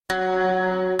Good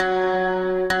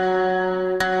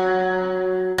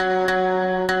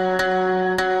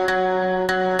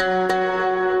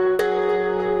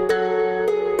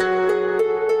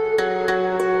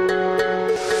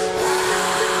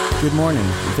morning,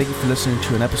 and thank you for listening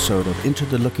to an episode of Into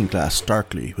the Looking Glass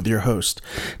Darkly with your host,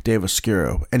 Dave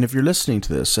Oscuro. And if you're listening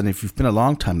to this, and if you've been a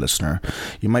long-time listener,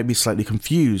 you might be slightly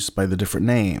confused by the different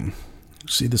name.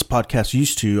 See, this podcast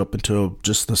used to, up until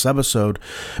just this episode,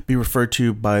 be referred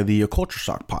to by the Culture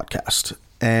Shock podcast.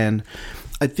 And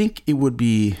I think it would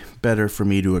be better for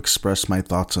me to express my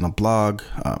thoughts on a blog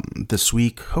this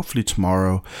week, hopefully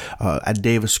tomorrow, at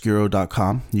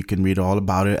daveoscuro.com. You can read all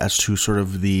about it as to sort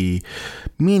of the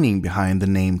meaning behind the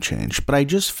name change. But I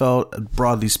just felt,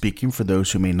 broadly speaking, for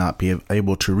those who may not be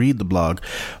able to read the blog,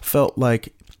 felt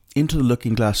like Into the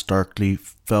Looking Glass Darkly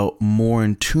felt more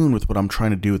in tune with what I'm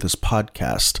trying to do with this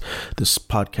podcast. This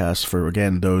podcast, for,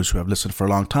 again, those who have listened for a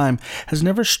long time, has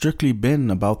never strictly been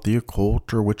about the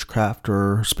occult or witchcraft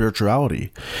or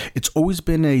spirituality. It's always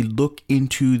been a look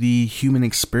into the human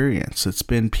experience. It's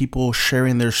been people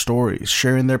sharing their stories,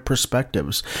 sharing their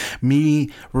perspectives, me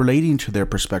relating to their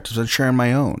perspectives and sharing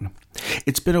my own.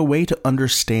 It's been a way to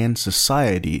understand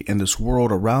society and this world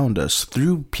around us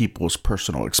through people's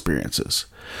personal experiences.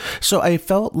 So I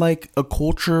felt like a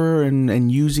culture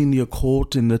and using the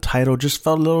occult in the title just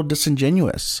felt a little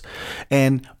disingenuous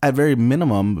and at very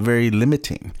minimum, very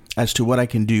limiting as to what I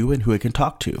can do and who I can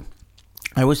talk to.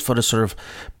 I always felt a sort of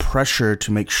pressure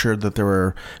to make sure that there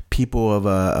were people of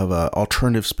a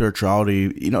alternative spirituality,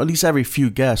 at least every few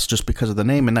guests, just because of the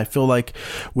name. And I feel like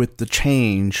with the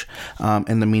change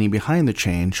and the meaning behind the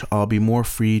change, I'll be more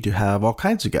free to have all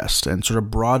kinds of guests and sort of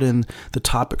broaden the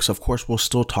topics. Of course, we'll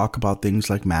still talk about things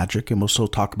like magic, and we'll still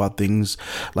talk about things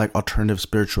like alternative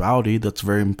spirituality. That's a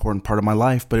very important part of my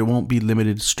life, but it won't be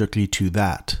limited strictly to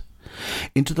that.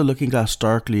 Into the Looking Glass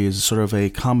Darkly is sort of a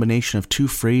combination of two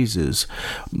phrases,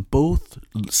 both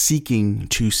seeking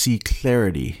to see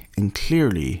clarity and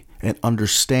clearly and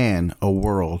understand a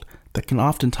world that can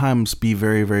oftentimes be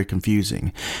very, very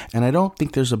confusing. And I don't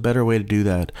think there's a better way to do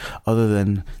that other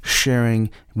than sharing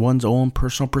one's own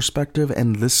personal perspective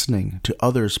and listening to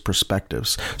others'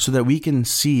 perspectives so that we can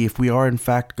see if we are in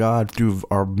fact God through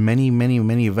our many, many,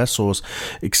 many vessels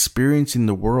experiencing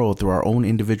the world through our own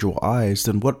individual eyes.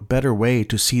 Then what better way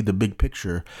to see the big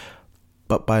picture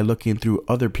but by looking through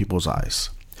other people's eyes?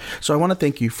 So I want to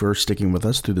thank you for sticking with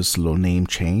us through this little name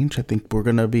change. I think it's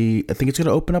going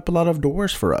to open up a lot of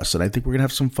doors for us, and I think we're going to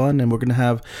have some fun, and we're going to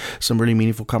have some really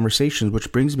meaningful conversations,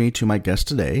 which brings me to my guest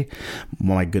today.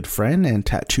 My good friend and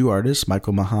tattoo artist,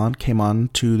 Michael Mahan, came on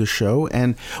to the show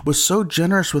and was so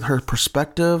generous with her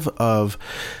perspective of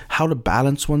how to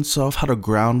balance oneself, how to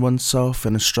ground oneself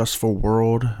in a stressful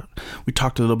world. We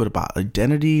talked a little bit about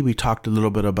identity. We talked a little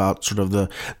bit about sort of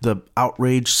the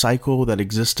outrage cycle that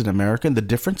exists in America and the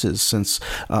differences since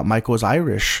Michael is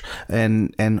Irish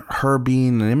and her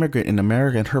being an immigrant in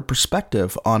America and her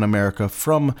perspective on America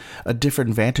from a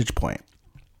different vantage point.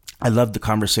 I loved the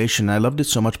conversation. I loved it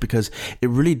so much because it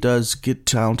really does get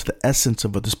down to the essence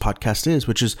of what this podcast is,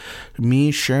 which is me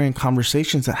sharing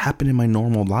conversations that happen in my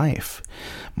normal life.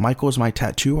 Michael is my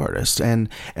tattoo artist, and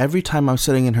every time I'm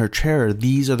sitting in her chair,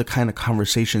 these are the kind of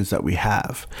conversations that we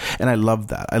have. And I love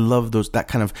that. I love that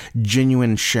kind of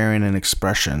genuine sharing and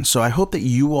expression. So I hope that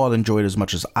you all enjoyed as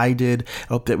much as I did. I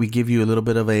hope that we give you a little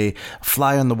bit of a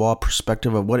fly on the wall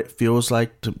perspective of what it feels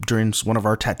like during one of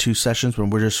our tattoo sessions when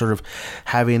we're just sort of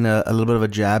having a little bit of a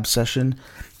jab session.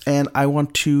 And I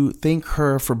want to thank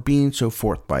her for being so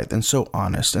forthright and so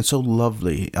honest and so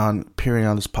lovely on appearing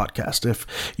on this podcast. If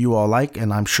you all like,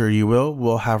 and I'm sure you will,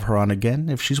 we'll have her on again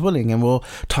if she's willing, and we'll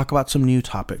talk about some new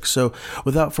topics. So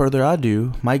without further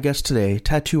ado, my guest today,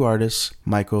 tattoo artist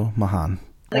Michael Mahan.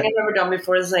 I think I've ever done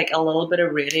before is like a little bit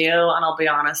of radio, and I'll be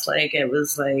honest, like it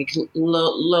was like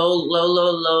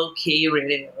low key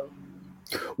radio.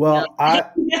 Well,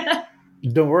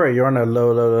 don't worry, you're on a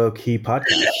low key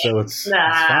podcast, so it's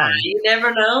fine. You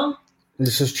never know.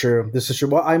 This is true.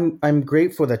 Well, I'm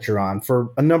grateful that you're on for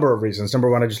a number of reasons.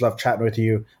 Number one, I just love chatting with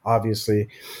you, obviously,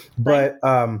 but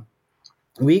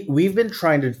we've been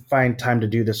trying to find time to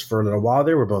do this for a little while.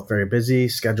 There, we're both very busy,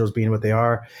 schedules being what they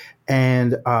are,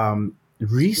 and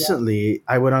recently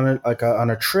I went on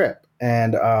a trip,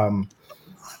 and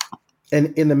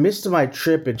in the midst of my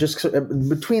trip, it just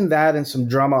between that and some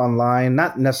drama online,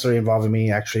 not necessarily involving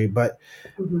me actually, but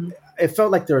it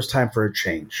felt like there was time for a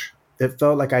change. It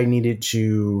felt like I needed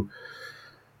to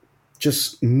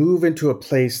just move into a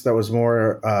place that was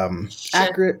more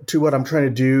accurate to what I'm trying to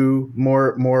do,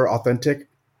 more authentic.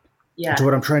 Yeah. to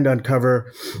what I'm trying to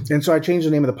uncover. And so I changed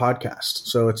the name of the podcast.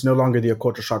 So it's no longer the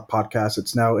Occulture Shock podcast.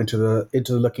 It's now Into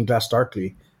the Looking Glass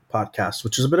Darkly podcast,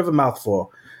 which is a bit of a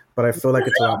mouthful, but I feel like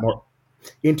it's a lot more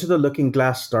Into the Looking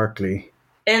Glass Darkly.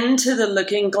 Into the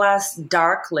Looking Glass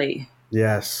Darkly.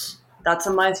 Yes. That's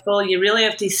a mouthful. You really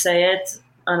have to say it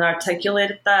and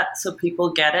articulate that so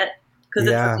people get it, because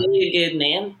it's a really good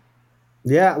name.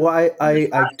 Yeah. Well, I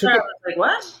took it. I was like,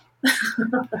 what?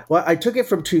 Well, I took it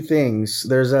from two things.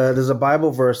 There's a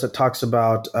Bible verse that talks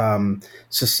about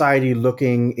society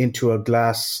looking into a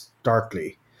glass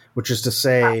darkly, which is to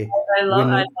say, I love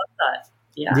that.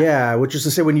 Yeah. Yeah, which is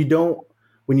to say, when you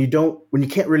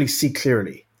can't really see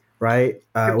clearly, right?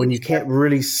 When you can't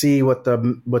really see what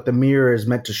the mirror is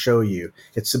meant to show you,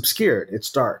 it's obscured,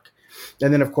 it's dark.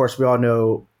 And then, of course, we all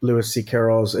know Lewis C.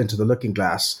 Carroll's Into the Looking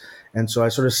Glass, and so I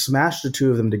sort of smashed the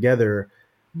two of them together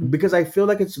because I feel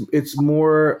like it's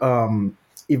more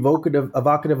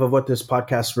evocative of what this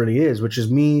podcast really is, which is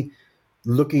me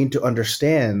looking to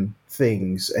understand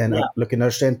things and looking to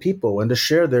understand people and to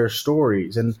share their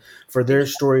stories and for their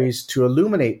stories to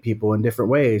illuminate people in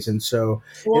different ways. And so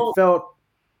it felt.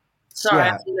 Sorry,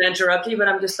 I didn't interrupt you, but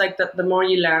I'm just like the more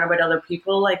you learn about other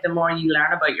people, like the more you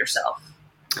learn about yourself.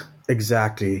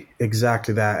 Exactly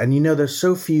that. And there's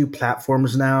so few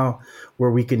platforms now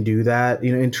where we can do that,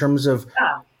 in terms of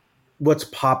what's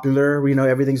popular.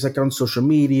 Everything's like on social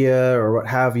media or what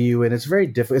have you, and it's very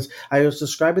difficult. I was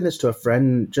describing this to a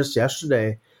friend just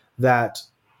yesterday, that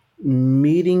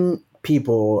meeting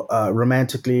people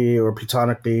romantically or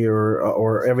platonically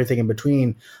or everything in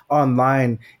between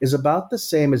online is about the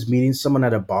same as meeting someone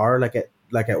at a bar, like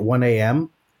at 1 a.m.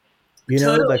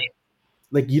 Totally.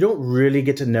 Like you don't really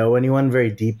get to know anyone very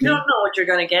deeply. You don't know what you're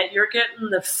going to get. You're getting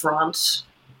the front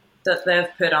that they've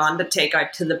put on to take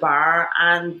out to the bar,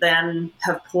 and then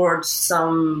have poured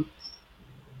some,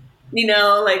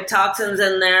 like toxins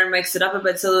in there and mixed it up a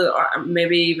bit, or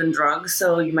maybe even drugs.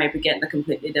 So you might be getting a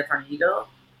completely different ego.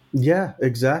 Yeah,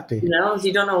 exactly.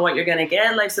 You don't know what you're going to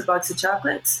get. Life's a box of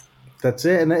chocolates. That's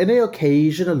it. And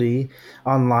occasionally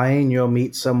online you'll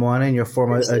meet someone and you'll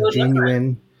form a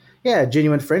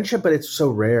genuine friendship, but it's so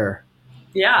rare.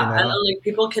 Yeah, and like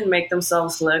people can make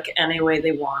themselves look any way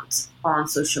they want on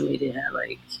social media.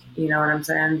 Like, you know what I'm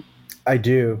saying? I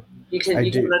do. You can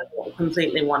look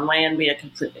completely one way and be a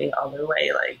completely other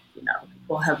way. Like,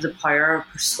 people have the power of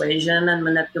persuasion and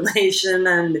manipulation.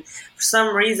 And for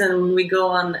some reason, we go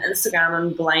on Instagram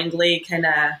and blindly kind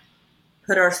of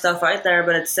put our stuff out there,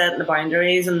 but it's setting the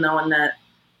boundaries and knowing that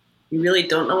you really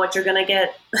don't know what you're going to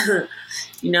get, So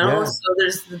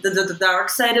there's the dark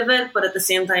side of it, but at the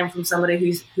same time, from somebody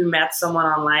who met someone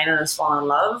online and has fallen in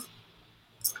love,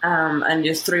 and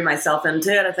just threw myself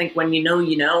into it. I think when you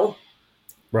know.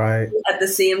 Right. At the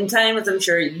same time, as I'm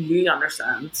sure you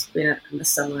understand, being in a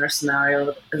similar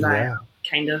scenario as I am,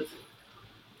 kind of.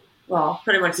 Well,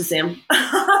 pretty much the same.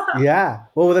 Yeah.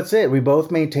 Well, that's it. We both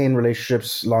maintain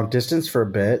relationships long distance for a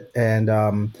bit. And,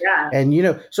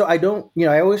 so I don't,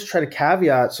 I always try to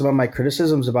caveat some of my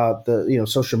criticisms about the,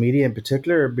 social media in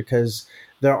particular, because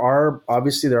there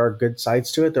are good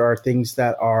sides to it. There are things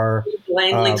that are. We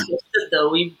blindly trusted, though.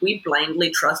 We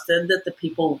blindly trusted that the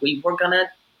people we were going to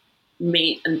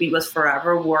meet and be with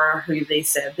forever were who they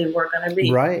said they were going to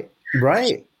be. Right.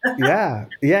 Yeah.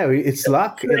 It's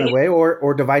luck in a way,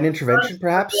 or divine intervention,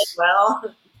 perhaps.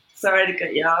 Well, sorry to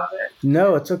cut you off.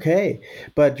 No, it's okay.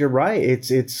 But you're right.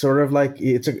 It's sort of like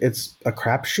it's a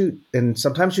crapshoot, and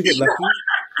sometimes you get lucky.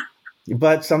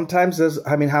 But sometimes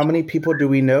how many people do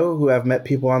we know who have met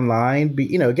people online?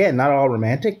 Again, not all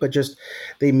romantic, but just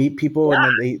they meet people and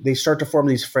then they start to form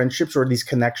these friendships or these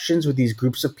connections with these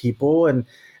groups of people, and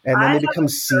then they become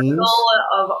scenes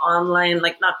of online,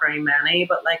 like not very many,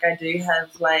 but like I do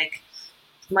have like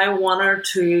my one or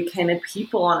two kind of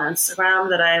people on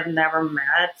Instagram that I have never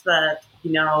met that,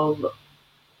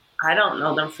 I don't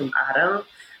know them from Adam,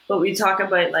 but we talk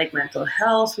about like mental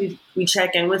health. We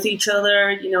check in with each other,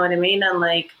 you know what I mean? And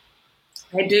like,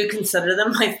 I do consider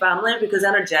them my family because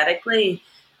energetically,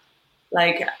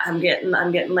 like I'm getting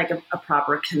like a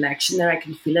proper connection there. I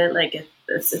can feel it. Like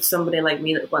it's somebody like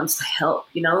me that wants to help,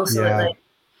 So like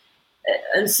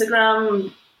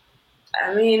Instagram,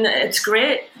 I mean, it's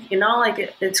great,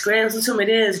 like it's great. Social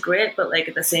media is great, but like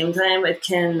at the same time, it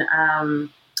can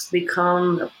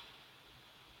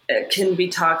be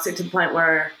toxic to the point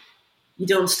where you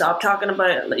don't stop talking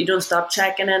about it, you don't stop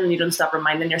checking in, and you don't stop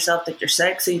reminding yourself that you're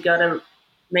sick. So you got to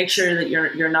make sure that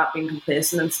you're not being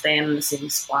complacent and staying in the same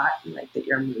spot, and like that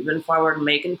you're moving forward and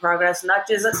making progress, not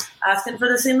just asking for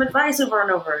the same advice over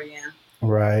and over again.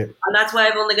 Right. And that's why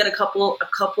I've only got a couple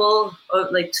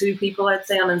of like two people I'd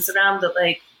say on Instagram that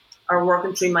like are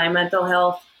working through my mental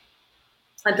health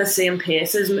at the same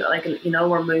pace as me. Like, you know,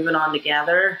 we're moving on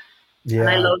together. And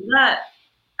I Yeah. love that.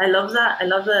 I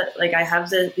love that. Like, I have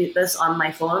this on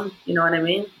my phone. You know what I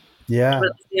mean? Yeah. But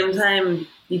at the same time,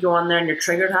 you go on there and you're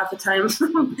triggered half the time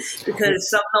because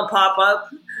something will pop up.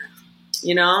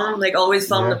 You know, like always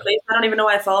following the Yeah. place. I don't even know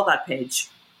why I followed that page.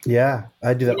 Yeah.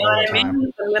 I do You that know all the what I time.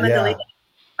 mean? I'm gonna delete Yeah.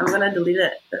 it. I'm gonna delete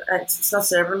it. It's not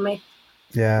serving me.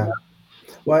 Yeah.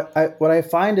 What I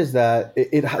find is that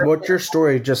what your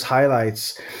story just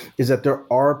highlights is that there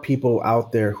are people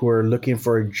out there who are looking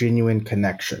for a genuine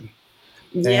connection.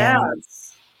 And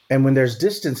Yes. and when there's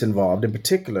distance involved in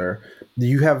particular,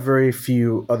 you have very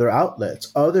few other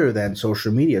outlets other than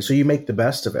social media. So you make the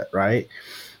best of it, right?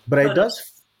 But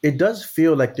it does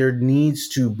feel like there needs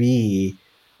to be,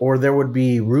 or there would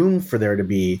be room for there to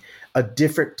be, a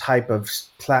different type of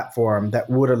platform that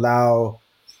would allow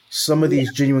some of Yeah.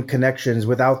 these genuine connections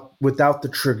without the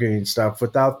triggering stuff,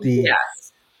 without the,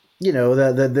 Yes. you know,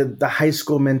 the high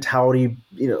school mentality,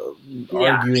 you know,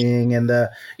 Yeah. arguing, and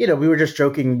the, you know, we were just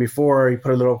joking before, you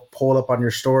put a little poll up on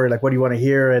your story like, what do you want to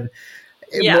hear? And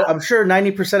Yeah. I'm sure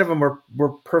 90% of them were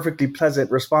perfectly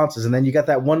pleasant responses, and then you got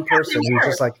that one person who's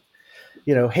just like,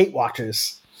 you know, hate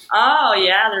watches. Oh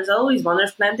yeah, there's always one.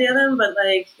 There's plenty of them, but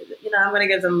like, you know, I'm gonna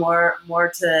give them more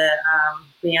to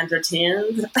be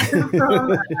entertained.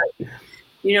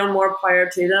 You know, more power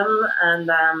to them, and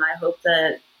I hope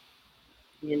that,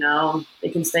 you know, they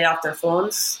can stay off their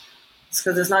phones. It's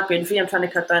because it's not good for you. I'm trying to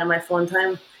cut down on my phone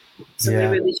time, so Yeah.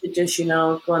 maybe they should just, you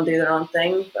know, go and do their own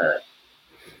thing. But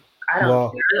I don't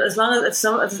Well, care. As long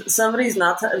as if somebody's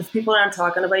not, if people aren't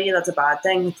talking about you, that's a bad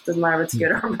thing. It doesn't matter if it's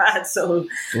good or bad. So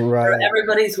right.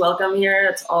 everybody's welcome here.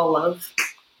 It's all love.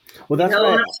 Well, that's You know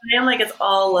what what I'm saying? Like, it's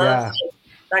all love. yeah. Like,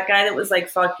 that guy that was like,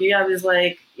 fuck you, I was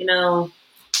like, you know,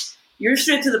 you're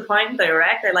straight to the point and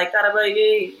direct. I like that about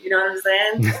you. You know what I'm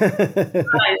saying? That's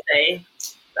what I say.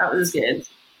 That was good.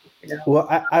 You know? Well,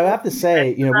 I have to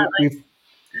say, you know, we've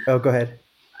oh, go ahead.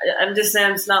 I'm just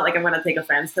saying, it's not like I'm going to take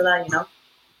offense to that, you know?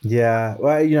 Yeah.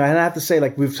 Well, you know, and I have to say,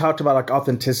 like, we've talked about like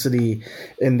authenticity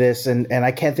in this, and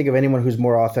I can't think of anyone who's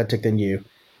more authentic than you.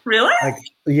 Really? Like,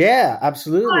 yeah,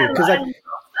 absolutely. Because I love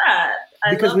that.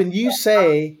 because when you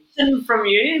say from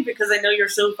you, because I know you're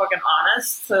so fucking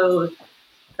honest, so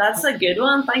that's a good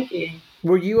one. Thank you.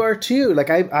 Well, you are too. Like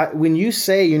I when you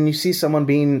say and you see someone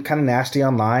being kind of nasty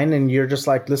online, and you're just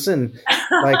like, listen,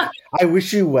 like I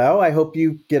wish you well. I hope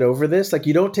you get over this. Like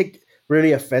you don't take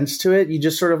really offense to it. You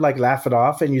just sort of like laugh it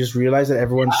off, and you just realize that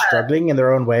everyone's struggling in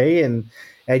their own way, and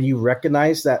you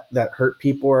recognize that hurt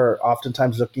people are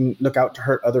oftentimes look out to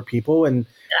hurt other people, and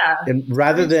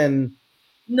rather than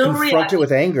confront it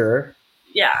with anger.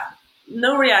 Yeah,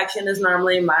 no reaction is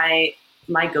normally my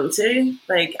go-to.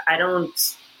 Like I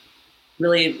don't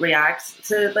really react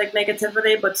to like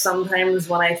negativity, but sometimes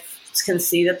when I can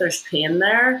see that there's pain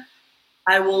there,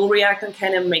 I will react and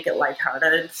kind of make it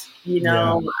lighthearted, you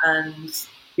know, and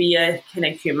be a kind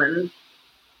of human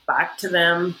back to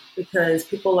them, because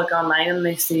people look online and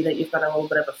they see that you've got a little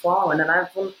bit of a following, and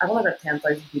I've only got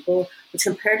 10,000 people, which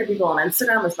compared to people on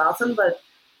Instagram is nothing, but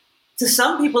to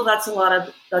some people that's a lot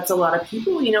of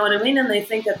people, you know what I mean? And they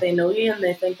think that they know you, and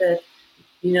they think that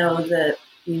you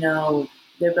know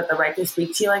they've got the right to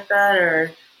speak to you like that,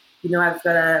 or you know, I've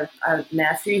got a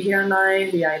nephew here now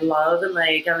who I love, and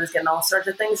like I was getting all sorts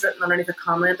of things written underneath a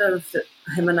comment of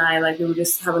him and I, like we were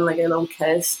just having like a little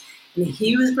kiss, and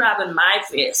he was grabbing my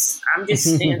face. I'm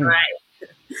just saying, right?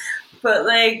 But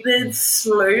like the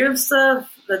slew of stuff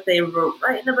that they wrote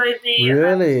writing about me.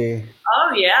 Really?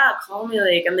 Oh yeah, call me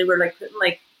like, and they were like putting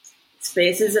like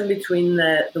spaces in between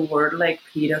the word like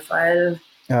pedophile.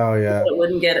 Oh yeah. So it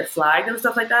wouldn't get it flagged and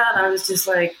stuff like that. And I was just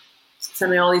like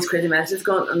sending all these crazy messages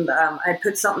going, and I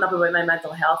put something up about my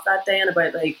mental health that day and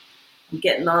about like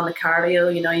getting on the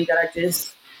cardio. You know, you gotta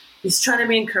just trying to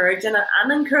be encouraging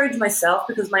and encourage myself,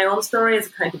 because my own story is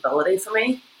accountability for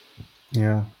me.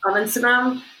 Yeah. On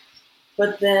Instagram.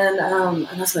 But then, and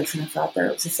that's my train of thought there.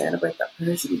 I was just saying about that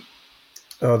person.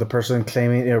 Oh, the person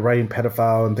claiming, writing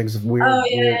pedophile and things weird. Oh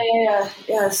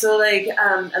yeah. So like,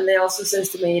 and they also says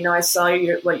to me, you know, I saw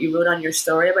what you wrote on your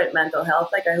story about mental health.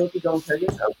 Like, I hope you don't kill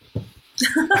yourself.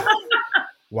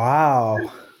 Wow.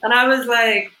 And I was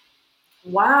like,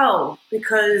 wow,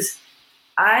 because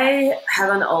I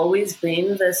haven't always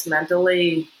been this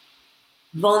mentally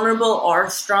vulnerable or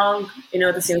strong, you know,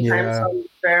 at the same time. So I'm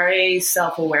very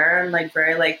self-aware and like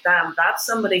very like, damn, that's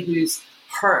somebody who's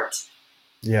hurt.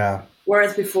 Yeah.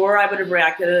 Whereas before I would have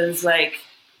reacted as like,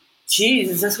 geez,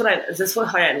 is this how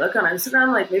I look on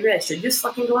Instagram? Like maybe I should just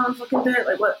fucking go on and fucking do it.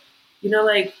 Like what, you know,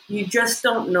 like you just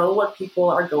don't know what people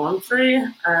are going through,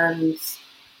 and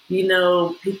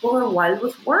people are wild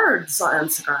with words on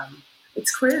Instagram.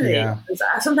 It's crazy. Yeah.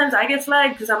 Sometimes I get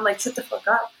flagged because I'm like, shut the fuck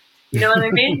up. You know what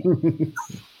I mean?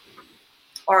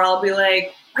 Or I'll be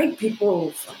like, white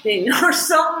people fucking, or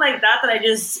something like that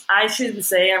I shouldn't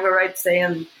say. I have a right to say,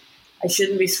 and I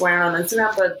shouldn't be swearing on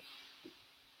Instagram, but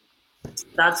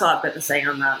that's all I've got to say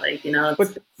on that. Like,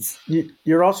 But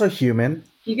you're also human.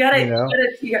 You gotta,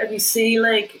 if you see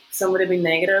like somebody be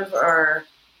negative or,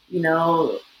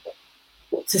 to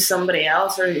somebody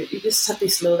else, or you just have to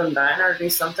slow them down or do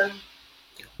something.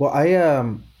 Well,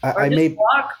 I made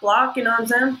block. You know what I'm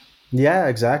saying? Yeah,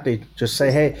 exactly. Just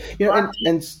say, hey,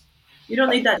 and you don't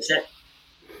need that shit.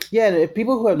 Yeah, and if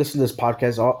people who have listened to this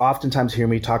podcast oftentimes hear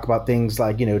me talk about things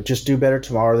like, just do better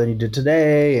tomorrow than you did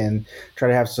today, and try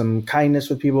to have some kindness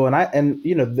with people. And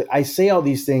I say all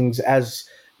these things as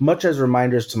much as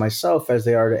reminders to myself as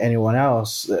they are to anyone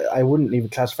else. I wouldn't even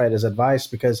classify it as advice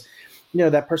because,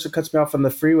 that person cuts me off on the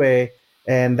freeway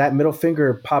and that middle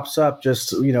finger pops up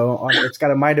just, it's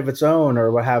got a mind of its own or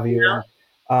what have you. Yeah.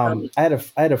 I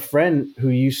had a friend who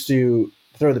used to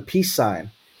throw the peace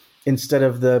sign instead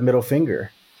of the middle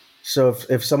finger. So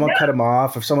if someone cut him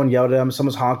off, if someone yelled at him,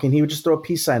 someone's honking, he would just throw a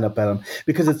peace sign up at him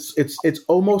because it's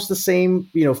almost the same,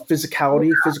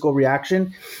 physicality, physical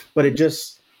reaction, but it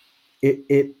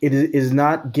is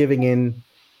not giving in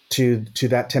to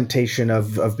that temptation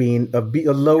of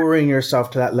lowering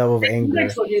yourself to that level of anger. I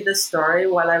told you this story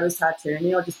while I was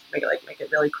tattooing. I'll just make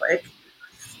it really quick.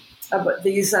 But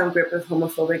these group of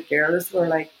homophobic girls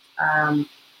were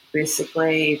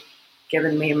basically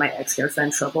giving me and my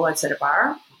ex-girlfriend trouble outside a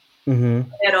bar. Mm-hmm.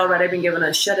 They had already been giving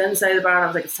us shit inside the bar, and I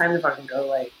was like, it's time to fucking go.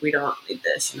 Like, we don't need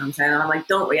this, you know what I'm saying? And I'm like,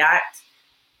 don't react,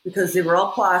 because they were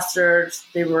all plastered,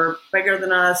 they were bigger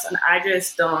than us, and I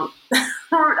just don't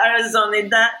need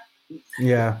that.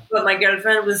 Yeah. But my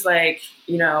girlfriend was like,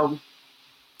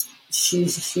 she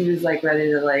was like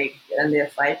ready to like end the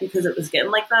fight because it was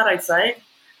getting like that outside.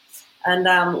 And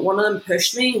one of them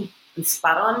pushed me and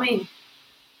spat on me.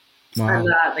 Wow.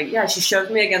 And she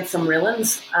shoved me against some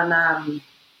railings, and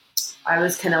I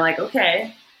was kind of like,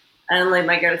 okay. And like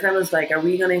my girlfriend was like, are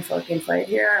we gonna fucking fight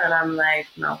here? And I'm like,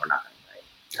 no, we're not gonna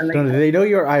fight. And they know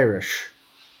you're Irish.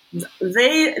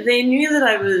 They knew that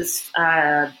I was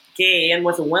gay and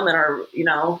with a woman, or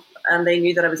and they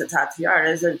knew that I was a tattoo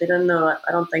artist. They didn't know.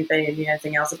 I don't think they knew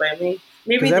anything else about me.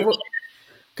 Maybe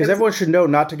because everyone should know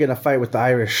not to get in a fight with the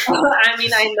Irish. I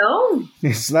mean, I know.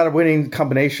 It's not a winning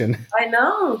combination. I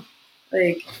know.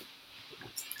 Like,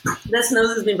 this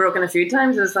nose has been broken a few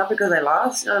times, and it's not because I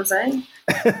lost. You know what I'm saying?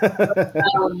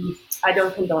 I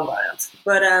don't condone violence.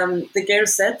 But the girl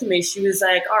said to me, she was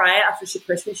like, all right, after she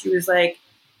pushed me, she was like,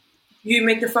 you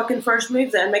make the fucking first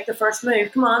move then. Make the first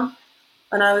move. Come on.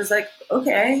 And I was like,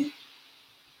 okay.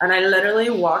 And I literally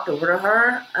walked over to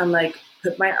her and like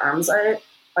put my arms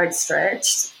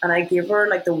outstretched, and I gave her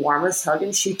like the warmest hug,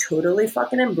 and she totally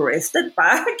fucking embraced it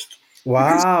back.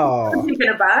 Wow. Taking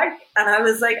it back, and I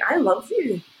was like, I love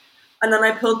you. And then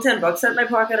I pulled $10 out of my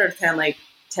pocket, or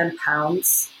 10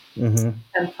 pounds, mm-hmm.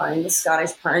 10 pounds,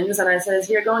 Scottish pounds, and I says,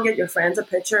 here, go and get your friends a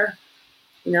picture.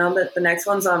 But the next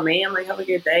one's on me. I'm like, have a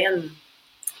good day, and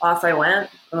off I went.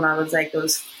 And I was like,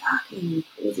 those fucking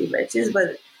crazy bitches.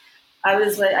 But I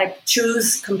was like, I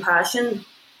chose compassion.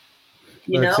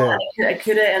 I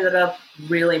could have ended up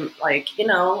really like,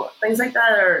 things like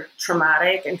that are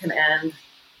traumatic and can end,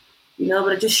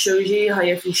 but it just shows you how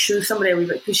if you show somebody,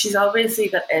 because she's obviously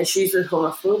got issues with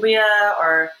homophobia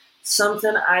or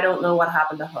something. I don't know what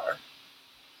happened to her,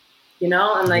 and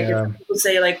like if people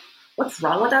say like, what's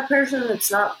wrong with that person?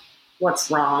 It's not what's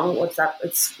wrong.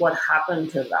 It's what happened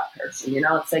to that person.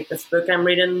 It's like this book I'm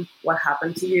reading, What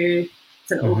Happened to You.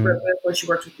 It's an Oprah book where she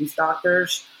works with these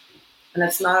doctors. And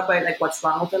it's not about like what's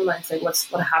wrong with them. It's like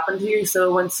what happened to you.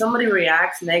 So when somebody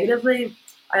reacts negatively,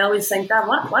 I always think that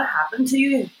what happened to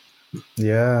you?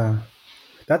 Yeah,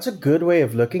 that's a good way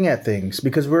of looking at things,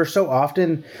 because we're so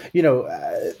often,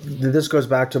 this goes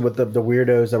back to what the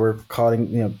weirdos that were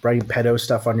calling, writing pedo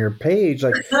stuff on your page.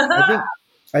 Like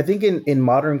I think in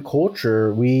modern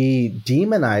culture, we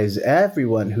demonize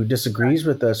everyone who disagrees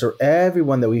with us, or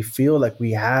everyone that we feel like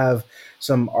we have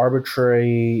some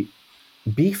arbitrary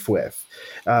beef with,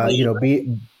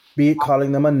 be it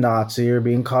calling them a Nazi, or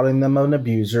calling them an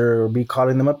abuser, or be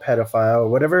calling them a pedophile, or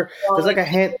whatever. There's like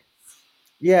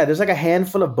a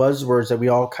handful of buzzwords that we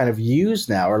all kind of use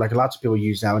now, or like lots of people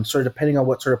use now, and sort of depending on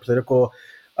what sort of political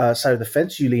side of the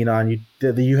fence you lean on,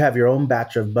 you have your own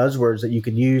batch of buzzwords that you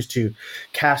can use to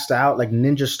cast out like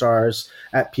ninja stars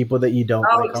at people that you don't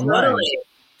like online.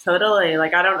 Totally.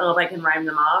 Like, I don't know if I can rhyme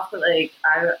them off, but like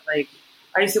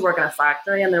I used to work in a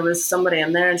factory, and there was somebody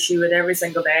in there, and she would every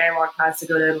single day I walked past to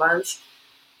go to lunch.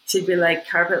 She'd be like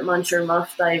carpet muncher,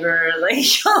 muff diver, like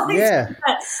Yeah.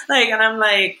 like, and I'm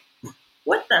like,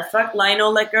 what the fuck, lino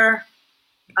liquor?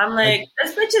 I'm like,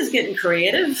 this bitch is getting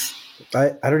creative.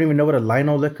 I don't even know what a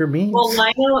lino liquor means. Well,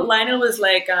 lino was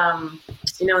like,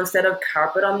 instead of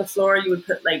carpet on the floor, you would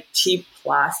put like cheap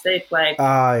plastic, like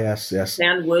yes,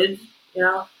 sand wood,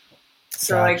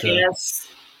 So Gotcha. I guess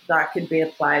that could be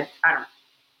applied. I don't know.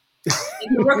 You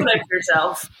can work it out for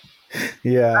yourself.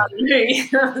 Yeah. You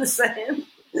know what I'm saying?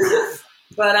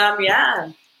 But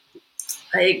yeah,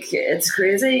 like it's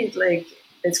crazy. Like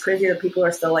it's crazy that people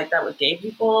are still like that with gay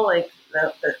people. Like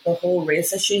the whole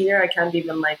race issue here, I can't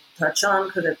even like touch on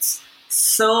because it's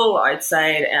so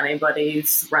outside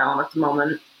anybody's realm at the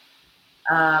moment.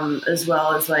 As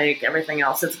well as like everything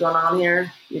else that's going on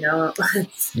here,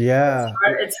 it's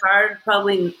hard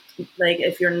probably, like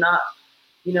if you're not,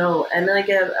 and like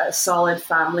a solid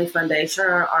family foundation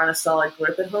or on a solid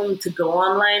group at home to go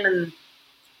online and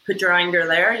put your anger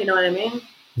there. You know what I mean?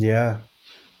 Yeah.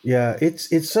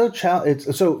 It's so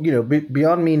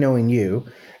beyond me knowing you,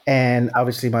 and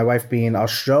obviously my wife being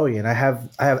Australian, I have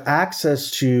access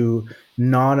to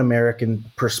non-American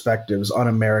perspectives on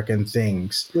American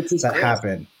things that great.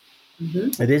 happen.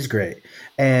 Mm-hmm. It is great,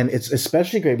 and it's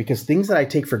especially great because things that I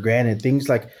take for granted, things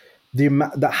like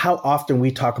the how often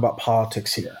we talk about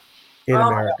politics here in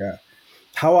America,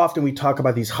 how often we talk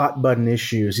about these hot button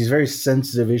issues, these very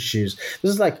sensitive issues.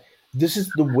 This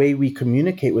is the way we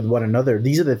communicate with one another.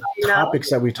 These are the topics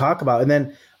that we talk about. And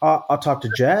then I'll talk to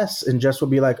Jess, and Jess will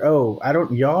be like, "Oh,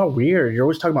 y'all are weird. You're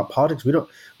always talking about politics.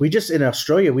 In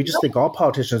Australia, we just think all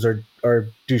politicians are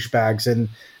douchebags, and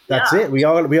that's it. We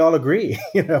all agree,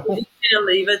 You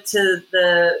leave it to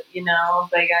the, big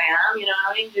I am, you know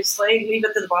what I mean? Just like leave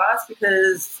it to the boss,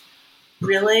 because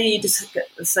really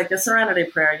it's like a serenity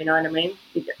prayer, you know what I mean?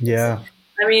 Yeah.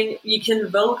 I mean, you can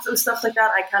vote and stuff like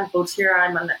that. I can't vote here.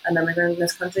 I'm an immigrant in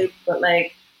this country. But,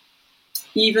 like,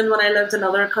 even when I lived in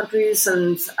other countries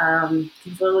and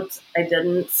could vote, I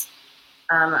didn't.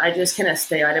 I just kind of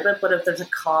stay out of it. But if there's a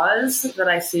cause that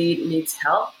I see needs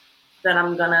help, then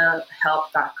I'm going to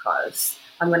help that cause.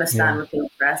 I'm going to stand with the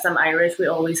oppressed. I'm Irish. We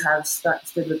always have stood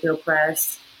with the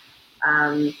oppressed.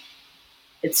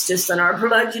 It's just in our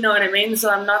blood, you know what I mean?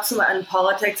 So I'm not so... And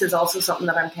politics is also something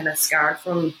that I'm kind of scarred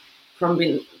from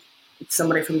being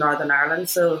somebody from Northern Ireland.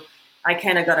 So I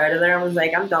kind of got out of there and was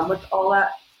like, I'm done with all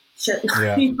that shit.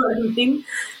 Yeah. You know what I mean?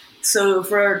 So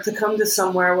to come to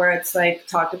somewhere where it's like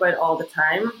talked about all the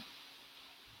time,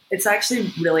 it's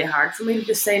actually really hard for me to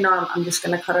just say, no, I'm just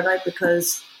going to cut it out,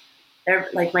 because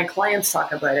like my clients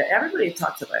talk about it. Everybody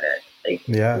talks about it.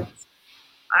 Like,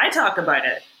 I talk about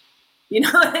it. You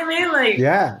know what I mean? Like,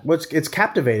 yeah, well, it's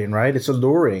captivating, right? It's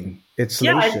alluring. It's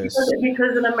salacious.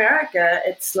 Because in America,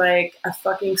 it's like a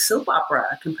fucking soap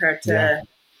opera compared to. Yeah.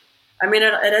 I mean,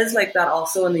 it is like that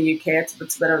also in the UK. It's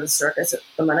a bit of a circus at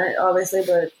the minute, obviously,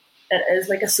 but it is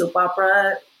like a soap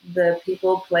opera. The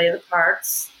people play the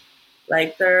parts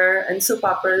like they're in soap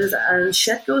operas, and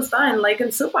shit goes down like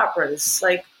in soap operas.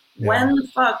 Like, when the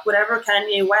fuck would ever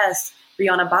Kanye West be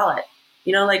on a ballot?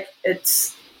 Like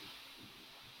it's.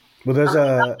 Well, there's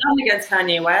I'm not against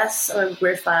Kanye West. I'm a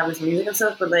great fan of his music and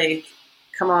stuff, but like,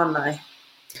 come on now.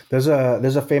 There's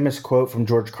a famous quote from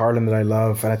George Carlin that I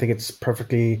love, and I think it's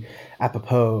perfectly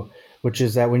apropos, which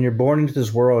is that when you're born into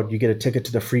this world, you get a ticket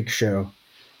to the freak show,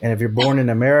 and if you're born in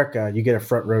America, you get a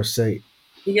front row seat.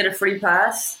 You get a free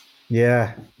pass.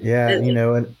 Yeah,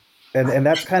 and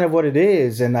that's kind of what it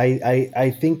is, and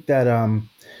I think that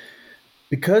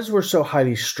because we're so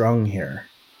highly strung here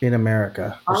in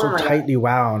America, we're so tightly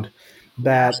wound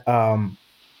that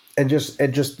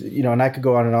and I could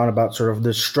go on and on about sort of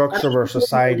the structure of our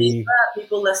society.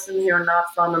 People listening here are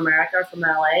not from America or from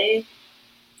LA.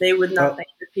 They would not think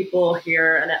that people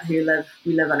here and we live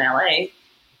in LA,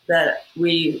 that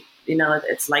we,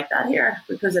 it's like that here,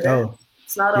 because it is.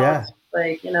 It's not all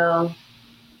like,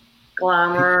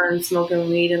 glamour and smoking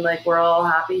weed and like we're all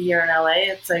happy here in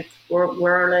LA. It's like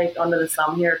we're like under the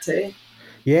thumb here too.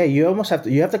 Yeah, you almost have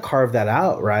to carve that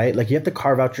out, right? Like you have to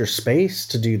carve out your space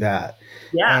to do that.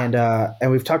 Yeah.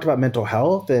 And we've talked about mental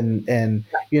health and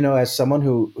as someone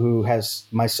who has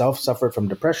myself suffered from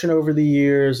depression over the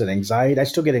years and anxiety. I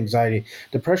still get anxiety.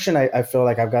 Depression I feel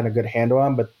like I've gotten a good handle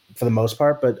on, but for the most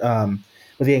part, but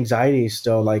the anxiety is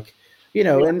still like,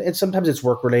 and sometimes it's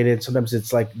work related, sometimes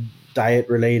it's like diet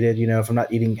related, if I'm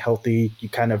not eating healthy, you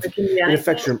kind of it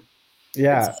affects your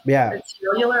It's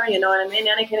cellular, you know what I mean?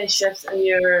 Any kind of shifts in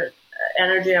your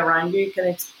energy around you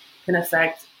can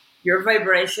affect your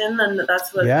vibration, and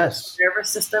that's what nervous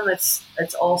system. It's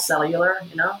all cellular,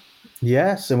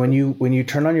 Yes, and when you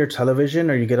turn on your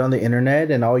television or you get on the internet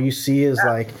and all you see is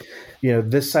Yeah, like,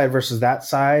 this side versus that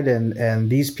side, and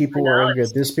these I people are know angry at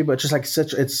it's this people. It's just like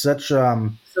such so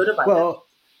divided. well,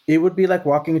 it would be like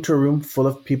walking into a room full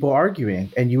of people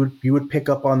arguing, and you would pick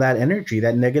up on that energy.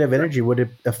 That negative energy would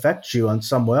affect you on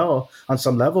some level,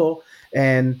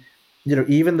 and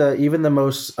even the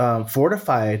most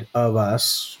fortified of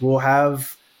us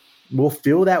will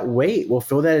feel that weight, will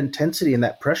feel that intensity and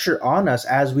that pressure on us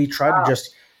as we try to Wow.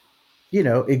 just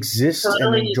exist and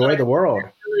Totally, you enjoy gotta the world.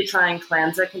 really try and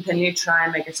cleanse it. Continue to try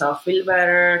and make yourself feel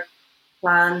better.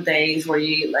 Plan days where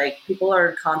you like people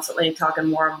are constantly talking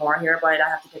more and more here about I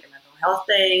have to take a mental health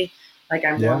day. Like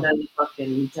I'm going Yeah. to the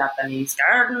fucking Japanese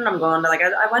garden. I'm going to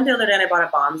I went the other day and I bought a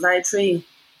bonsai tree.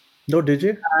 No, did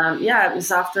you? Yeah, it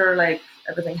was after like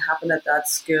everything happened at that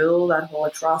school, that whole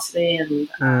atrocity, and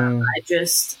Mm, I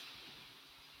just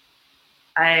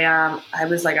I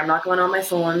was like I'm not going on my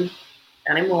phone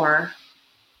anymore.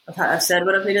 I've said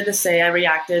what I've needed to say. I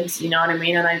reacted, you know what I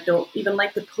mean? And I don't even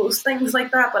like to post things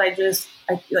like that, but I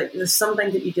like, there's some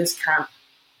things that you just can't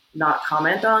not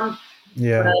comment on. But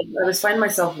yeah. I was finding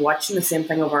myself watching the same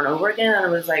thing over and over again, and I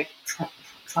was like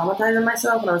traumatizing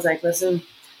myself. And I was like, listen,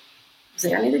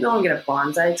 I need to go and get a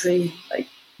bonsai tree. Like,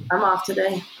 I'm off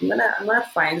today. I'm gonna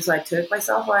find. So I took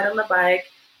myself out on the bike,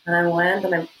 and I went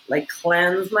and I like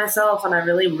cleansed myself, and I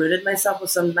really rooted myself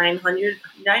with some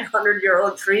 900 year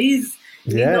old trees.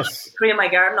 And even though I have Yes. a tree in my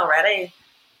garden already,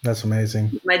 That's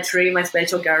amazing. my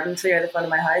special garden tree out the front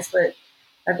of my house, but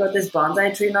I've got this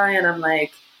bonsai tree now, and I'm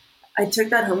like, I took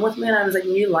that home with me, and I was like,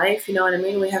 new life. You know what I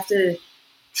mean? We have to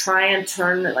try and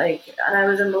turn it like, and I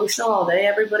was emotional all day.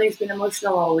 Everybody's been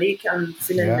emotional all week. I'm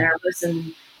feeling Yeah. nervous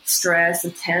and stressed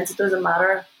and tense. It doesn't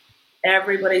matter.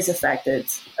 Everybody's affected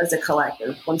as a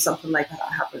collective when something like that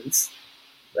happens.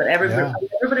 But Yeah.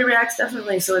 everybody reacts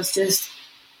differently. So it's just,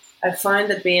 I find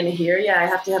that being here, yeah, I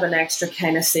have to have an extra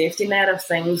kind of safety net of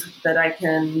things that I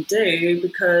can do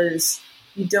because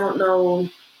you don't know.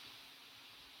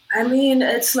 I mean,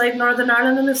 it's like Northern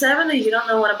Ireland in the 70s. You don't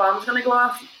know when a bomb's going to go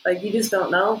off. Like, you just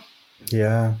don't know.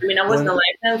 Yeah. I mean, I wasn't Well,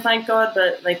 alive then, thank God,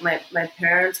 but like my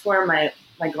parents were, my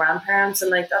grandparents, and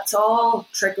like that's all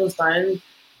trickles down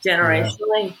yeah.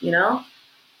 generationally, you know?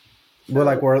 Well,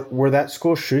 like So, where that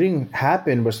school shooting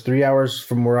happened was 3 hours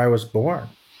from where I was born.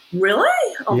 really?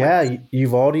 Oh my, Yeah,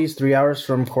 Uvalde's 3 hours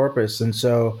from Corpus, and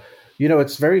so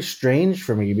it's very strange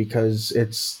for me because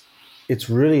it's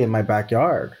really in my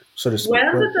backyard, so to speak. when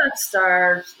did that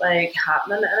start like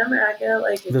happening in America?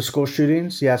 Like, The school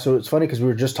shootings, yeah. So it's funny because we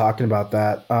were just talking about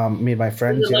that. Me and my was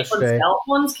friends it like when yesterday. cell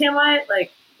phones came out?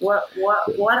 Like, what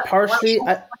Partially,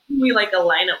 can we like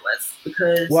align it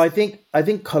with? well, Because I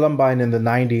think Columbine in the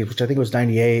 '90s, which I think was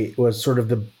 '98, was sort of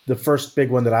the first big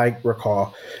one that I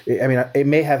recall. I mean, it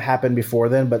may have happened before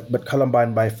then, but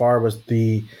Columbine by far was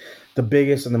the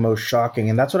biggest and the most shocking,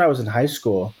 and that's when I was in high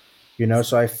school.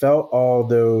 So I felt all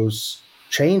those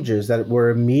changes that were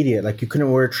immediate. Like you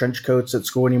couldn't wear trench coats at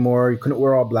school anymore. You couldn't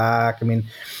wear all black. I mean,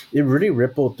 it really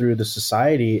rippled through the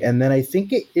society, and then I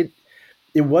think it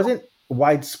wasn't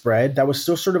widespread. That was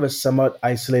still sort of a somewhat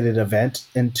isolated event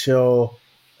until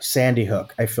Sandy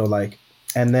Hook, I feel like.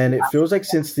 And then it feels like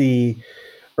since the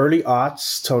early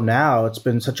aughts till now, it's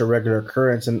been such a regular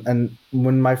occurrence. And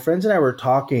when my friends and I were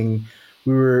talking,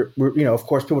 we were of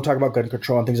course, people talk about gun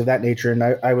control and things of that nature. And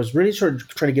I was really sort of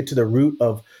trying to get to the root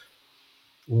of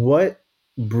what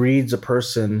breeds a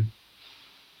person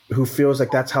who feels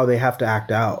like that's how they have to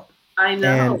act out. I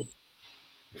know. And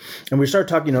and we started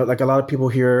talking, like a lot of people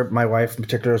here, my wife in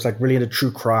particular is like really into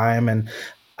true crime. And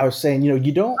I was saying,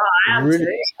 you don't I am really,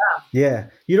 too. yeah,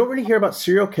 you don't really hear about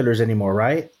serial killers anymore,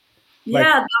 right? Yeah, Like,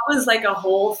 that was like a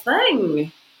whole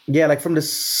thing. yeah, like from the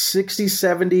 60s,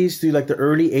 70s through like the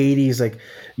early 80s, like,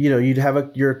 you'd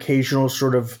have your occasional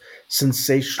sort of I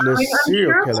sensationalist mean, I'm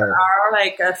serial sure there killer. are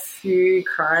like a few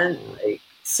current like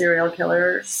serial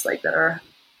killers like that are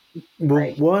Well,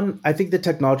 like one, I think the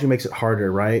technology makes it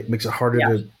harder, right? It makes it harder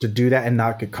yeah. to do that and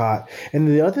not get caught. And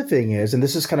the other thing is, and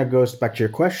this is kind of goes back to your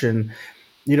question,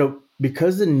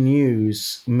 because the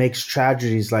news makes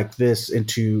tragedies like this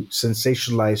into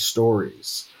sensationalized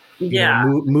stories, Yeah.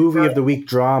 movie Right. of the week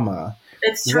drama.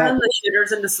 It's turning That the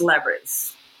shooters into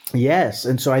celebrities. Yes,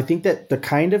 and so I think that the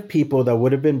kind of people that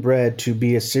would have been bred to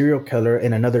be a serial killer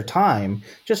in another time,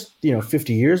 just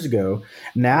 50 years ago,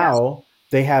 Yes. now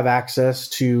they have access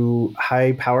to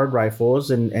high-powered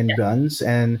rifles and Yeah. guns,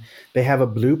 and they have a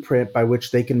blueprint by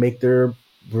which they can make their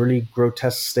really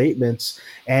grotesque statements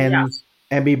and Yes.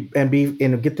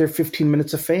 and get their 15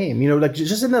 minutes of fame. Like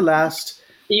just in the last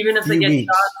Even if they few get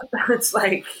weeks. shot, it's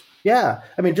like Yeah,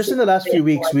 I mean, just in the last few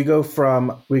weeks, we go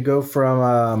from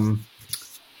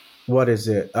what is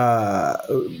it?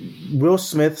 Will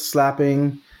Smith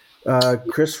slapping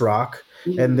Chris Rock,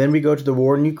 and then we go to the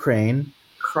war in Ukraine,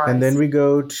 and then Christ. we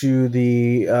go to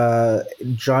the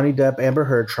Johnny Depp Amber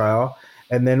Heard trial,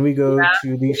 and then we go Yeah.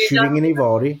 to the You shooting in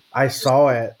Uvalde. I saw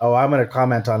it. Oh, I'm going to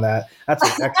comment on that. That's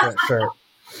an excellent shirt.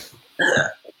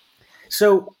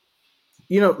 So,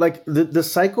 like the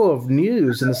cycle of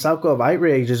news and the cycle of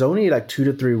outrage is only like 2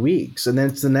 to 3 weeks, and then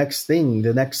it's the next thing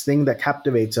that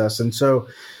captivates us. And so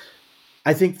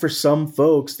I think for some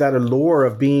folks, that allure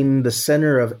of being the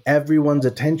center of everyone's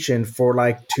attention for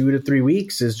like 2 to 3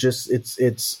 weeks is just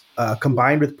it's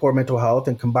combined with poor mental health,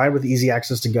 and combined with easy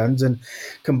access to guns, and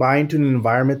combined to an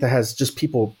environment that has just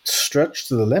people stretched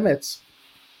to the limits.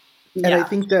 And I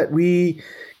think that we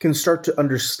can start to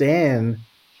understand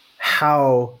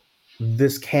how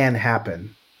this can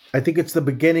happen. I think it's the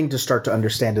beginning to start to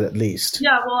understand it, at least.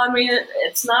 Yeah, well, I mean,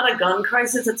 it's not a gun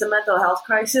crisis, it's a mental health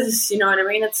crisis. You know what I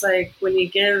mean? It's like when you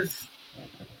give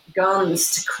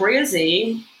guns to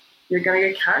crazy, you're going to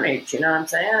get carnage. You know what I'm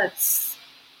saying? It's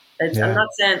yeah.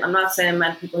 I'm not saying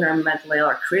people who are mentally ill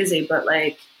are crazy, but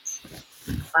like,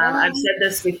 I've said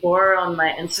this before on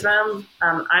my Instagram.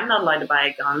 I'm not allowed to buy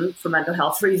a gun for mental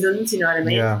health reasons. You know what I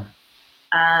mean? Yeah.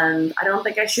 And I don't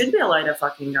think I should be allowed a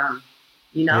fucking gun.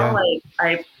 You know,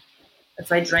 like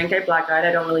if I drink, I black out.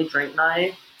 I don't really drink now.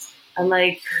 And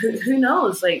like, who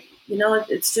knows? Like,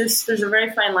 it's just, there's a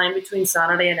very fine line between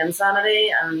sanity and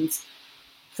insanity. And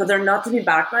for there not to be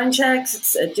background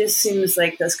checks, it just seems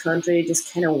like this country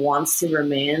just kind of wants to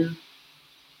remain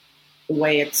the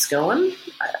way it's going.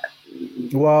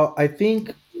 Well, I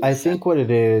think what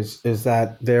it is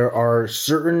that there are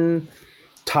certain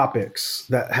topics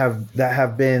that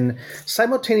have been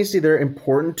simultaneously, they're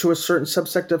important to a certain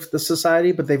subsect of the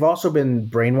society, but they've also been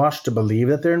brainwashed to believe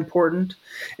that they're important.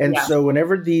 And so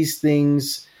whenever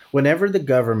the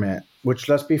government, which,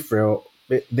 let's be real,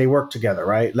 they work together,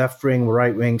 right? Left wing,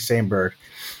 right wing, same bird.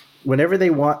 Whenever they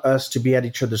want us to be at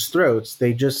each other's throats,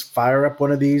 they just fire up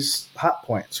one of these hot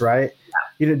points, right?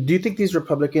 Do you think these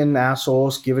Republican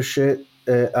assholes give a shit?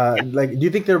 Like, do you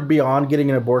think they're beyond getting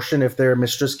an abortion if their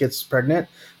mistress gets pregnant?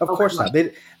 Of course not.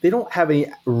 They don't have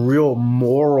any real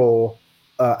moral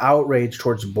outrage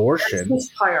towards abortion. It's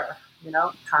just power,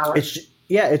 power.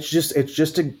 It's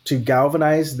just to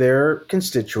galvanize their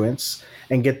constituents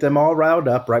and get them all riled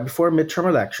up right before a midterm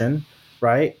election,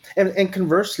 right? And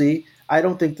conversely, I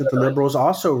don't think that the liberals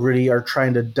also really are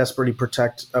trying to desperately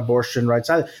protect abortion rights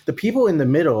either. The people in the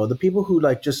middle, the people who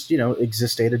like just,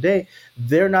 exist day to day,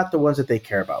 they're not the ones that they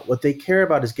care about. What they care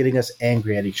about is getting us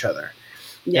angry at each other.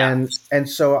 Yeah. And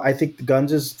so I think the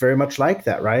guns is very much like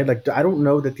that, right? Like, I don't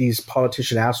know that these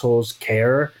politician assholes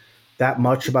care that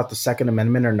much about the Second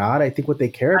Amendment or not. I think what they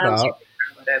care about,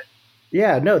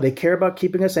 they care about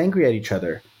keeping us angry at each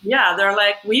other. Yeah, they're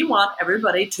like, we want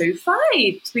everybody to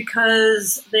fight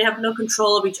because they have no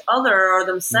control of each other or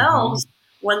themselves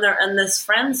when they're in this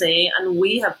frenzy, and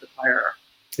we have the power.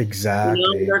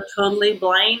 Exactly. They're totally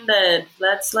blinded.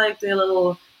 Let's like do a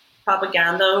little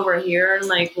propaganda over here, and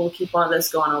like we'll keep all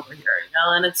this going over here,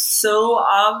 And it's so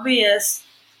obvious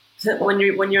when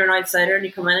you're an outsider and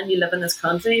you come in and you live in this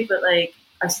country. But like,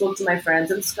 I spoke to my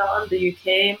friends in Scotland, the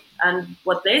UK, and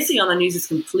what they see on the news is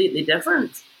completely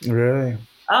different. Really?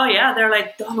 Oh yeah, they're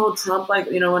like Donald Trump, like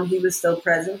when he was still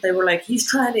president, they were like he's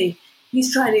trying to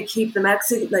keep the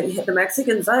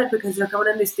Mexicans out because they're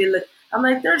coming in to steal it. I'm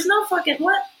like, there's no fucking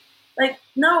what, like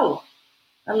no,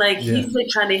 and like he's like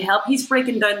trying to help. He's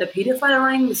breaking down the pedophile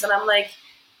rings, and I'm like,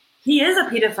 he is a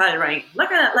pedophile ring.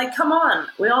 Look at it, like come on,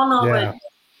 we all know about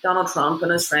Donald Trump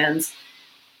and his friends.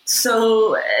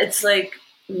 So it's like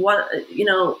what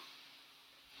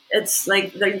it's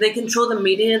like they control the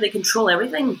media, they control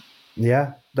everything.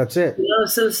 Yeah, that's it.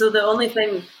 So the only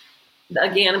thing,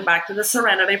 again, back to the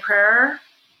Serenity Prayer,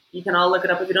 you can all look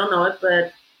it up if you don't know it,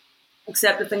 but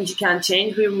accept the things you can't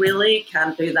change. We really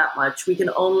can't do that much. We can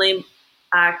only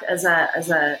act in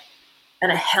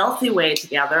a healthy way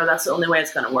together. That's the only way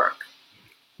it's going to work.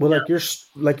 Well,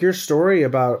 like your story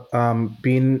about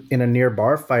being in a near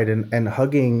bar fight and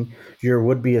hugging your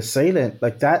would-be assailant,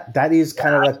 like that is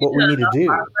kind of like what we need to do.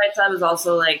 Bar fights, I was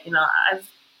also like,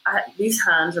 these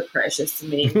hands are precious to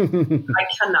me. I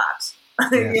cannot.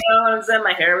 You know what I'm saying?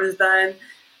 My hair was done,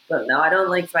 but no, I don't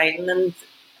like fighting. And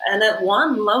it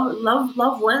won.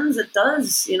 Love wins. It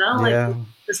does. Like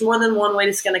there's more than one way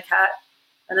to skin a cat,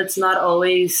 and it's not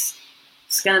always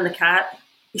skinning the cat.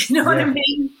 You know what I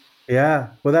mean? Yeah.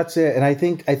 Well, that's it. And I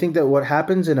think that what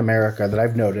happens in America that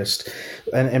I've noticed,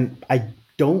 and I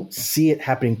don't see it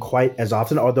happening quite as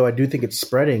often, although I do think it's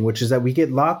spreading, which is that we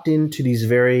get locked into these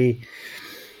very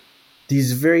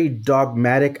these very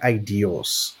dogmatic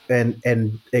ideals and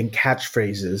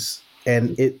catchphrases,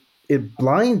 and it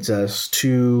blinds us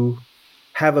to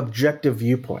have objective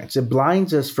viewpoints. It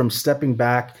blinds us from stepping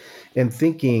back and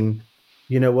thinking,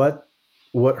 you know what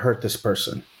hurt this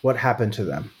person? What happened to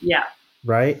them? Yeah.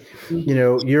 Right.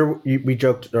 We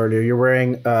joked earlier. You're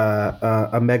wearing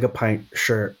a Mega Pint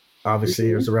shirt. Obviously,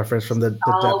 there's a reference from the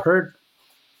Depp Heard.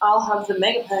 I'll have the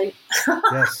Mega Pint.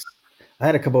 Yes, I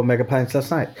had a couple of Mega Pints last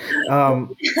night.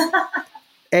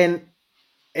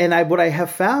 What I have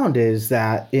found is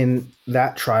that in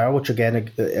that trial, which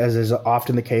again, as is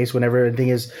often the case, whenever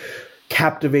anything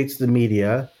captivates the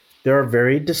media, there are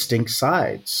very distinct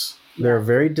sides. Yeah. There are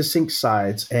very distinct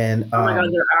sides, and oh my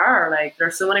god, there are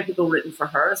there's so many people rooting for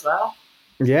her as well.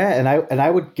 Yeah, and I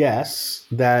would guess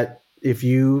that if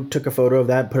you took a photo of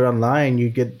that and put it online,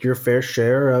 you'd get your fair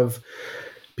share of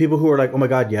people who are like, oh my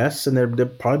God, yes. And there'll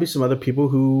probably be some other people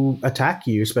who attack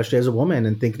you, especially as a woman,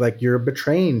 and think like you're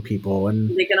betraying people.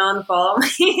 And they can unfollow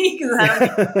me because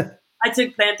I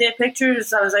took plenty of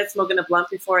pictures. I was out smoking a blunt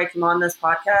before I came on this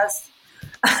podcast.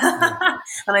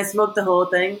 And I smoked the whole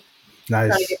thing. Nice.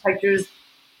 Trying to get pictures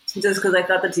just because I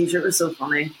thought the t-shirt was so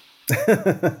funny.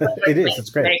 It is. It's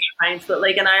great. Mega pints, but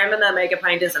in Ireland, that Mega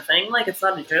Pint is a thing. It's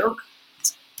not a joke.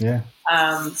 Yeah.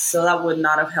 So that would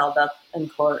not have held up in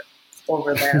court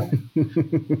over there.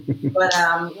 But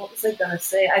what was I gonna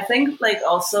say? I think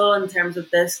also in terms of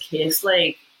this case,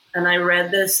 and I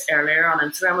read this earlier on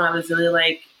Instagram, and I was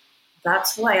really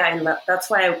that's why I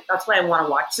want to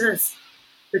watch this,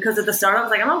 because at the start I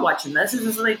was like, I'm not watching this. This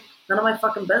is none of my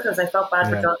fucking business. I felt bad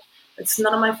for John. It's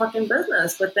none of my fucking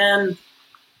business. But then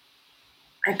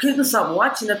I couldn't stop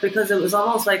watching it because it was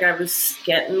almost like I was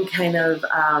getting kind of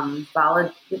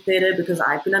validated because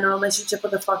I've been in a relationship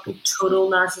with a fucking total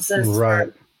narcissist.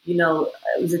 Right. It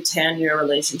was a 10-year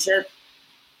relationship.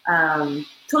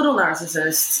 Total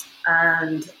narcissist.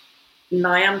 And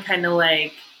now I'm kind of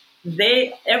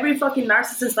every fucking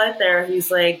narcissist out there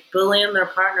who's bullying their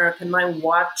partner can now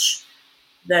watch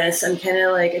this and kind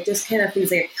of it just kind of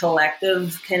feels like a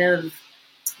collective kind of,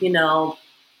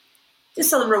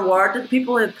 just a reward to the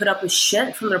people who put up with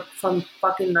shit from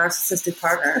fucking narcissistic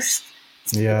partners.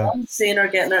 Yeah. I'm seeing her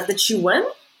getting her. Did she win?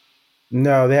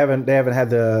 No, they haven't had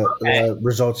the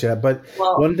results yet. But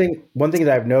one thing that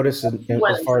I've noticed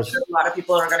as far as a lot of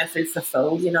people are going to feel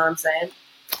fulfilled, you know what I'm saying?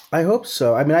 I hope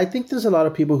so. I mean, I think there's a lot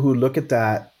of people who look at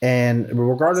that and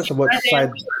regardless of what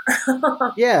side,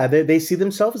 they see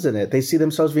themselves in it. They see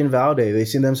themselves being validated. They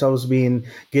see themselves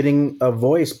getting a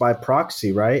voice by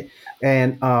proxy, right?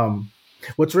 And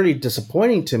what's really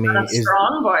disappointing to me is a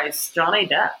strong voice, Johnny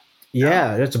Depp.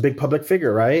 Yeah, that's a big public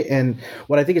figure, right? And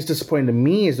what I think is disappointing to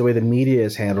me is the way the media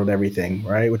has handled everything,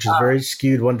 right? Which is very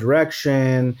skewed one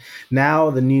direction. Now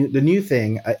the new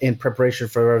thing in preparation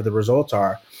for whatever the results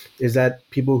are is that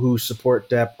people who support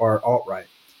Depp are alt-right.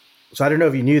 So I don't know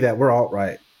if you knew that. We're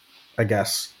alt-right, I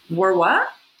guess. We're what?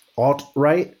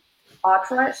 Alt-right.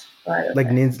 Alt-right? Right.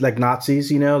 Okay. Like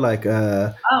Nazis,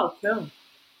 Oh, cool.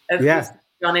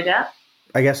 Johnny Depp?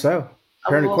 I guess so.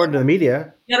 According to the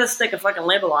media. You gotta stick a fucking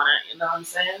label on it, you know what I'm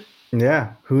saying?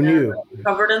 Yeah. Who knew?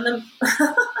 Covered in them.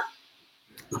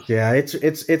 Yeah, it's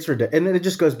ridiculous. And then it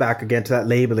just goes back again to that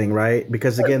labeling, right?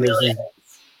 Because again,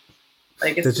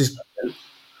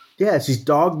 it's these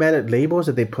dogmatic labels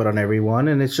that they put on everyone,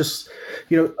 and it's just,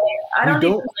 I don't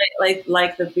even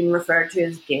like the being referred to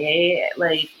as gay.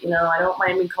 I don't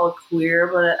mind being called queer,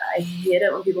 but I hate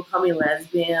it when people call me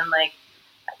lesbian.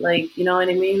 You know what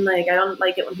I mean? I don't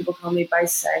like it when people call me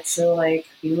bisexual. I've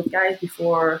been with guys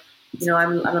before.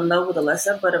 I'm in love with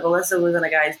Alyssa, but if Alyssa was in a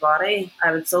guy's body,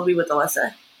 I would still be with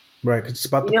Alyssa. Right, 'cause it's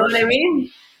about the person. What I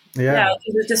mean? Yeah.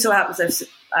 It just so happens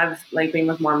I've been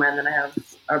with more men than I have,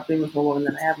 or been with more women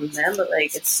than I have with men. But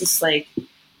it's just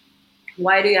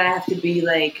why do I have to be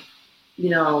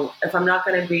if I'm not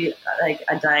going to be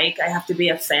a dyke, I have to be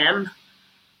a femme,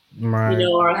 right?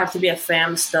 Or I have to be a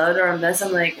femme stud, or I'm this.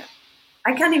 I'm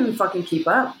I can't even fucking keep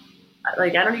up. I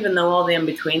don't even know all the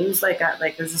in-betweens.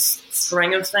 There's a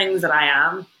string of things that I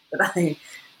am that I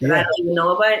don't even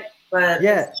know about. But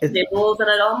it's labels, and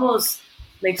it almost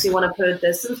makes me want to put a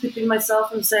distance between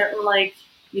myself and certain I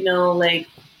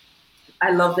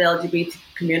love the LGBT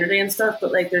community and stuff,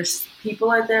 but there's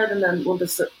people out there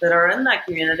that are in that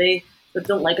community that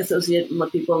don't associating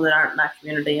with people that aren't in that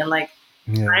community. And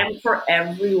I'm for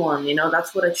everyone,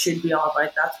 that's what it should be all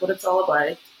about. That's what it's all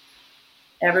about.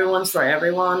 Everyone's for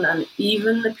everyone, and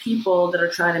even the people that are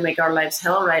trying to make our lives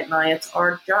hell right now, it's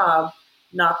our job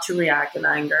not to react in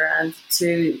anger and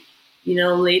to,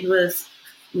 lead with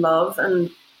love and,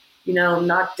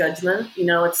 not judgment.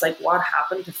 It's what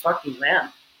happened to fucking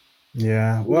them.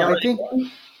 Yeah. You know Well, I what think, I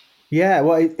mean? yeah,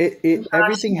 well, everything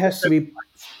Compassion. has to be,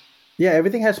 yeah,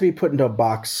 everything has to be put into a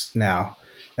box now.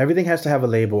 Everything has to have a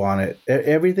label on it.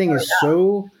 Everything is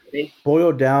so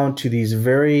boiled down to these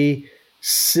very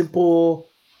simple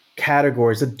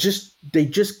categories that they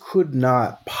just could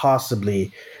not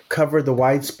possibly cover the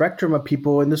wide spectrum of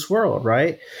people in this world,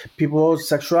 right? People's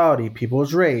sexuality,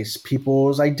 people's race,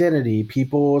 people's identity,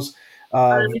 people's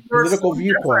We're so political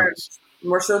different. viewpoints.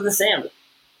 We're so the same.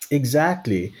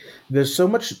 Exactly. There's so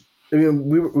much. I mean,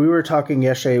 we were talking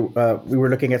yesterday. We were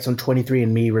looking at some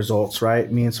 23andMe results,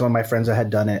 right? Me and some of my friends that had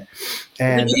done it, Did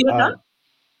and you get done?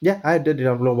 yeah, I did it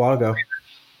a little while ago.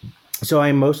 So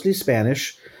I'm mostly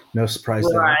Spanish. No surprise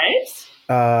there.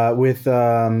 Right.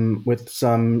 With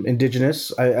some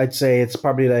indigenous, I'd say it's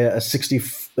probably like a 60.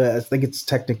 I think it's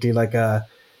technically like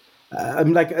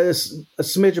I'm like a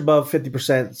smidge above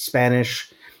 50%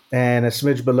 Spanish and a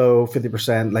smidge below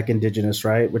 50% like indigenous,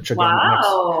 right? Which again,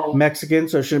 Wow. Mexican,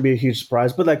 so it shouldn't be a huge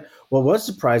surprise. But like, what was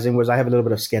surprising was I have a little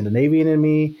bit of Scandinavian in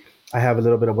me. I have a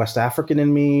little bit of West African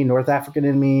in me, North African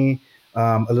in me,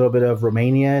 a little bit of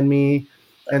Romania in me,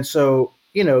 and so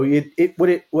what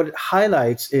it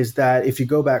highlights is that if you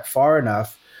go back far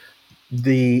enough,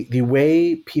 the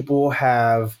way people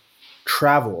have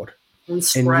traveled And in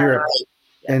spread, Europe. right?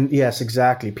 Yeah. And yes,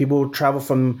 exactly. People travel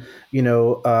from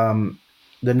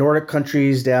the Nordic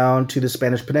countries down to the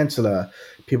Spanish Peninsula.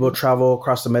 People travel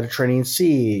across the Mediterranean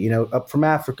Sea, up from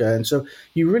Africa, and so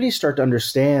you really start to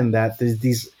understand that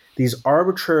these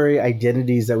arbitrary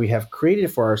identities that we have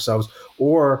created for ourselves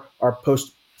or are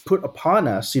put upon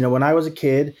us. When I was a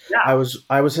kid, Yeah.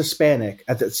 I was Hispanic.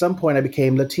 At some point, I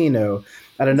became Latino.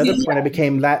 At another point, I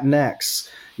became Latinx.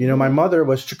 My mother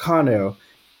was Chicano.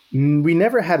 We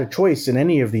never had a choice in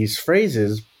any of these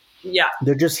phrases. Yeah.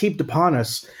 They're just heaped upon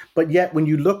us. But yet, when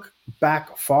you look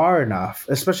back far enough,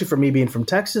 especially for me being from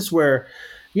Texas, where,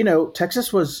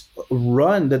 Texas was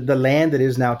run, the land that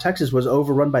is now Texas was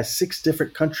overrun by 6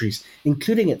 different countries,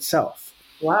 including itself.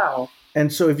 Wow.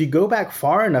 And so if you go back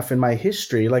far enough in my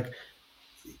history, like,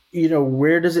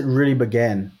 where does it really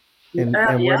begin? And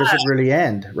where does it really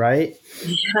end, right?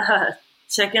 Yeah.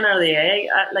 Chicken or the egg?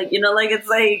 It's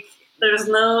like there's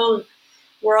no.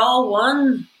 We're all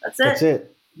one. That's it. That's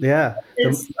it. Yeah.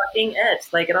 It's fucking it.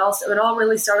 Like it all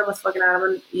really started with fucking Adam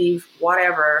and Eve.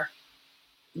 Whatever.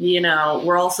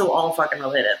 We're also all fucking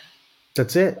related.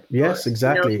 That's it. Yes,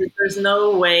 exactly. There's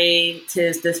no way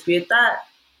to dispute that.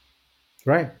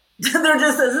 Right. There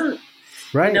just isn't.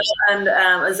 Right. And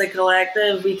as a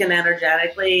collective, we can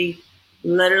energetically,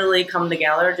 literally come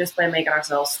together just by making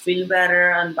ourselves feel better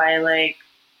and by like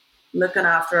looking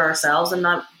after ourselves and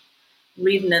not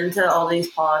reading into all these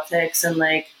politics and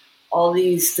like all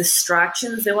these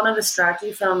distractions. They want to distract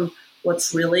you from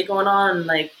what's really going on,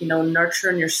 like,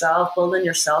 nurturing yourself, building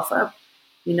yourself up.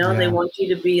 They want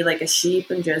you to be like a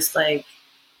sheep and just like,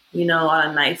 on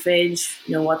a knife edge,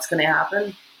 what's going to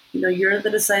happen. You're the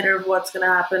decider of what's going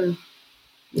to happen.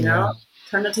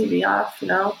 Turn the TV off,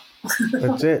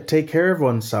 That's it. Take care of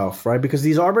oneself, right? Because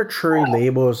these arbitrary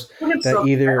labels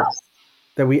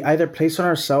that we either place on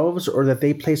ourselves or that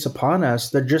they place upon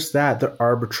us, they're just that. They're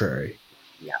arbitrary.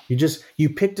 Yeah. You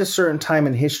picked a certain time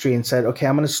in history and said, okay,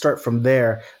 I'm going to start from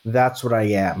there. That's what I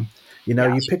am. You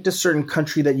picked a certain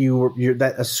country that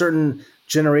that a certain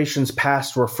generations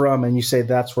past were from, and you say,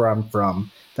 that's where I'm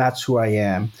from. That's who I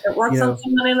am. It works on so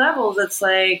many levels. It's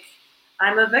like,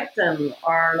 I'm a victim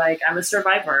or like I'm a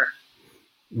survivor.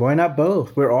 Why not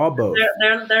both? We're all both.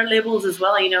 They're labels as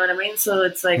well, you know what I mean? So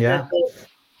it's like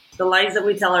the lies that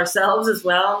we tell ourselves as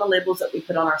well, and the labels that we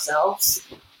put on ourselves.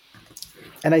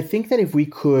 And I think that if we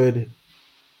could,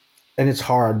 and it's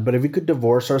hard, but if we could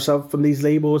divorce ourselves from these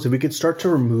labels, if we could start to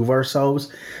remove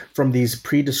ourselves from these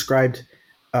pre-described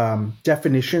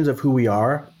definitions of who we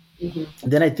are,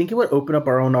 then I think it would open up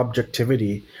our own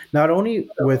objectivity, not only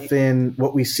within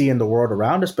what we see in the world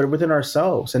around us, but within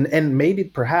ourselves, and maybe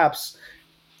perhaps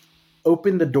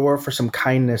open the door for some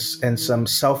kindness and some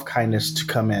self-kindness to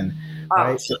come in.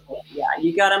 Right? Yeah,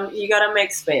 you gotta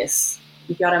make space.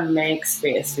 You gotta make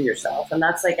space for yourself, and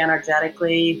that's like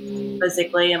energetically,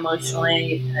 physically,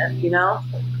 emotionally,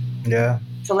 Yeah.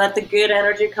 To let the good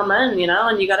energy come in,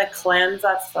 and you gotta cleanse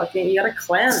that you gotta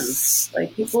cleanse.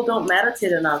 Like, people don't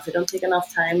meditate enough. They don't take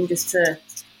enough time just to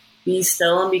be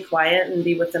still and be quiet and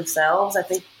be with themselves. I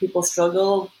think people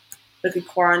struggle. Look at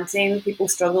quarantine. People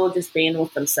struggle just being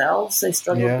with themselves. They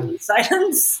struggle in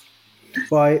silence.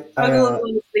 Well, I struggle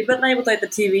going to sleep at night without the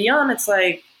TV on. It's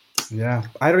like, yeah,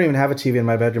 I don't even have a TV in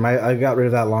my bedroom. I got rid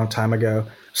of that a long time ago.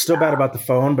 Still bad about the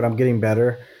phone, but I'm getting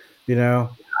better.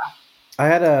 I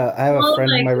have a Well,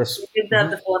 friend whom like I you give that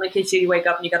Mhm. the phone in case you wake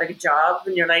up and you got a good job,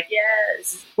 and you're like,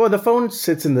 yes. Well, the phone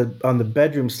sits in the on the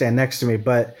bedroom stand next to me,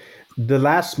 but the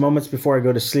last moments before I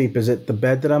go to sleep, is it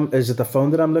the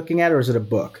phone that I'm looking at, or is it a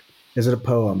book? Is it a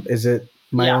poem? Is it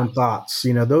my Yeah. own thoughts?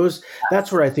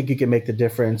 That's where I think you can make the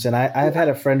difference. And I've had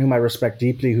a friend whom I respect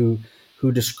deeply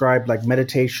who described like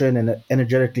meditation and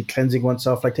energetically cleansing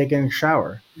oneself, like taking a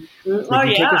shower. Oh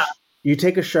Like yeah. you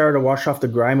take a shower to wash off the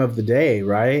grime of the day,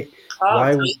 right? Oh,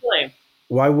 Why totally.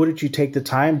 why wouldn't you take the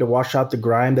time to wash out the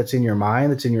grime that's in your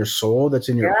mind, that's in your soul, that's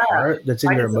in your Yeah. heart, that's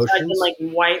in I your just imagine emotions? like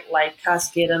white light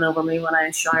cascading over me when I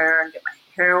shower and get my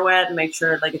hair wet and make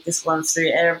sure like it just runs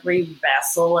through every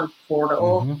vessel and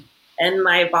portal Hmm. in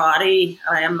my body.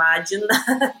 I imagine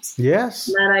that. And Yes.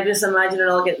 then I just imagine it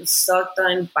all getting sucked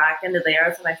down back into the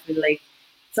earth, and I feel like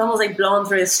it's almost like blowing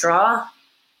through a straw.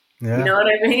 You know Yeah. what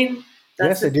I mean? That's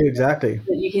Yes, the I do thing exactly.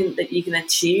 that you can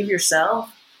achieve yourself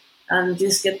and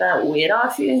just get that weight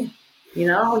off you. You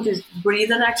know, just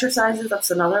breathing exercises. That's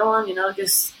another one. You know,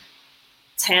 just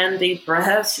 10 deep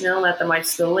breaths. You know, let them out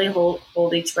slowly.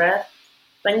 Hold each breath.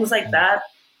 Things like that.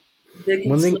 They can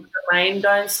One slow thing, your mind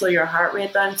down, slow your heart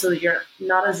rate down, so that you're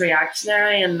not as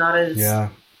reactionary and not as. yeah.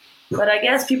 But I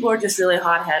guess people are just really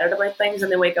hot headed about things,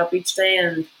 and they wake up each day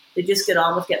and they just get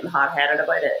on with getting hot headed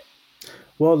about it.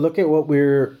 Well, look at what we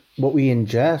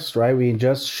ingest, right? We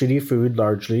ingest shitty food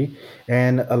largely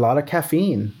and a lot of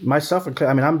caffeine. Myself,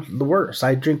 I mean, I'm the worst.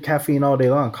 I drink caffeine all day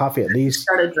long, coffee at least.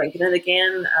 Started drinking it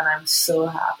again, and I'm so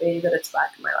happy that it's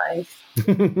back in my life.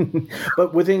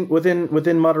 But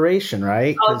within moderation,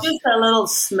 right? Oh, Because just a little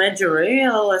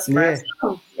smidgeroo, a little yeah,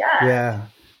 espresso. Yeah, yeah.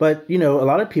 But a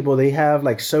lot of people they have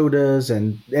like sodas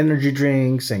and energy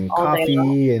drinks and all day long.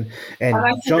 coffee I'm and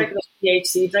actually junk. drinking a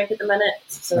THC drink at the minute.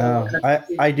 So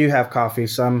I do have coffee,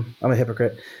 so I'm a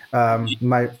hypocrite.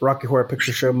 My Rocky Horror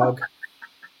Picture Show mug,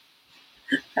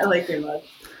 I like your mug.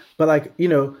 but like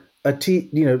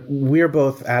we're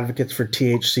both advocates for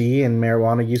THC and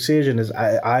marijuana usage, and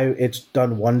it's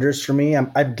done wonders for me.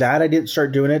 I'm glad I didn't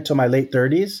start doing it till my late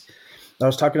 30s. I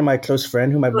was talking to my close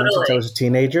friend whom I've known since I Totally. was a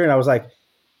teenager, and I was like,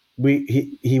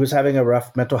 he was having a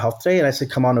rough mental health day, and I said,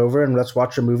 "Come on over and let's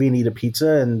watch a movie and eat a pizza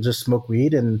and just smoke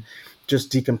weed and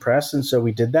just decompress." And so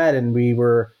we did that, and we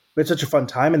had such a fun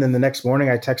time. And then the next morning,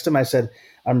 I texted him. I said,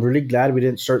 "I'm really glad we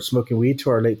didn't start smoking weed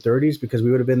to our late 30s because we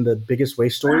would have been the biggest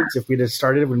wastoids if we'd have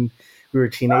started when we were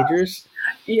teenagers."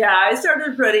 Yeah, I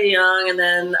started pretty young, and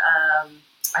then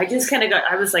I just kind of got.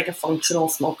 I was like a functional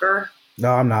smoker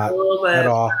No, I'm a not little at bit.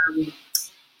 all.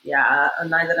 Yeah,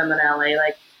 and now that I'm in LA,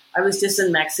 like I was just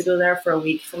in Mexico there for a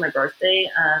week for my birthday,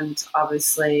 and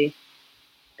obviously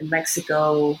in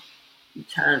Mexico you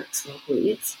can't smoke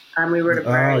weed. And we were at a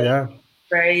Oh very, yeah,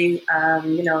 very,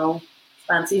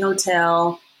 fancy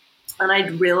hotel, and I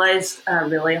realized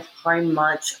really how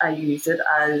much I used it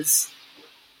as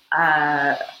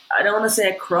I don't want to say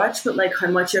a crutch, but like how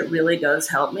much it really does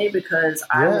help me because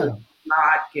I was yeah.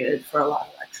 not good for a lot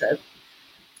of that trip.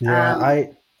 Yeah,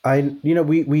 Um,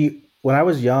 we when I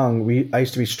was young, I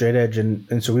used to be straight edge,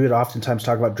 and so we would oftentimes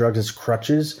talk about drugs as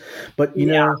crutches. But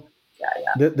yeah, yeah,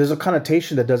 yeah. there's a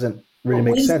connotation that doesn't really But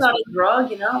make weed's sense. not a drug,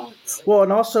 you know. Well,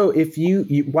 and also, if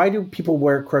why do people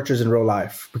wear crutches in real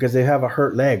life? Because they have a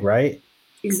hurt leg, right?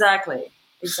 Exactly,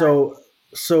 exactly. So,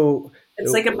 so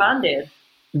It's like a band-aid.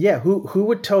 yeah, who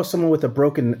would tell someone with a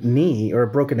broken knee or a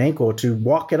broken ankle to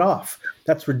walk it off?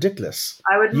 That's ridiculous.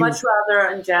 I would You, much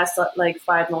rather ingest like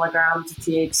 5 milligrams of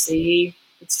THC.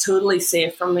 It's totally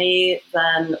safe for me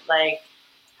than like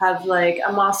have like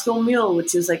a Moscow Mule,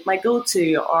 which is like my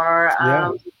go-to, or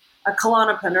yeah, a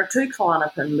Klonopin or two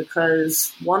Klonopin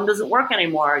because one doesn't work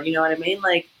anymore. You know what I mean?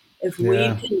 Like if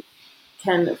weed yeah,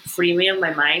 can free me of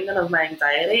my mind and of my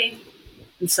anxiety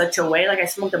in such a way, like I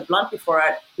smoked a blunt before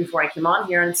I came on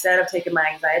here instead of taking my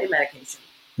anxiety medication.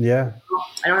 yeah,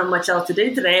 I don't have much else to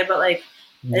do today, but like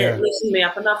it yeah, loosens me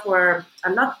up enough where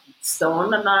I'm not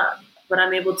stoned. I'm not, but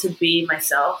I'm able to be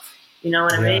myself. You know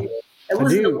what I yeah. mean? It I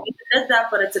wasn't the do. way that did that,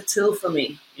 but it's a tool for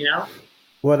me. You know?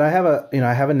 Well, I have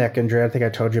a neck injury. I think I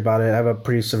told you about it. I have a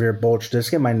pretty severe bulge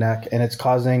disc in my neck, and it's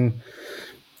causing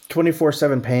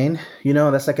 24/7 pain.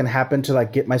 That's that can happen to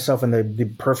like get myself in the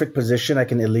perfect position. I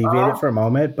can alleviate it Oh, for a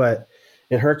moment, but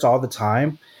it hurts all the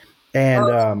time. And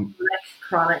oh,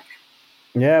 chronic.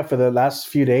 yeah, for the last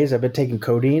few days, I've been taking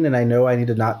codeine, and I know I need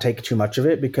to not take too much of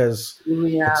it because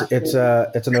Yeah. it's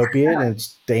an opiate and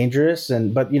it's dangerous.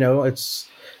 And but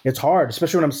it's hard,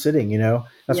 especially when I'm sitting.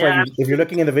 That's why Yeah. if you're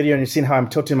looking in the video and you're seeing how I'm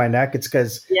tilting my neck, it's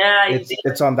because Yeah. You did.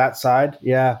 it's on that side.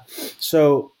 Yeah.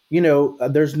 So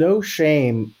there's no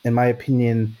shame, in my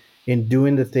opinion, in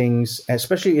doing the things,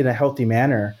 especially in a healthy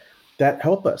manner, that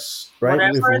help us, right?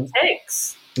 Whatever it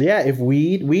takes. Yeah, if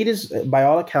weed is, by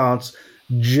all accounts,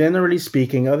 generally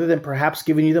speaking, other than perhaps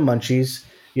giving you the munchies,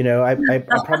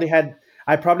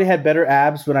 I probably had better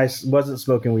abs when I wasn't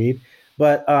smoking weed,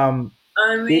 but I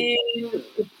it, mean,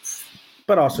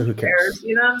 but also who cares?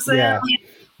 you know what I'm saying? Yeah,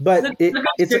 but Look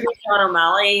up Sugar Sean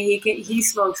O'Malley. He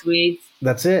smokes weed.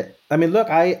 That's it. I mean, look,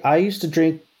 I used to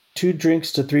drink 2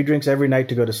 drinks to 3 drinks every night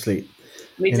to go to sleep.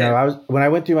 Me too. When I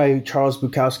went through my Charles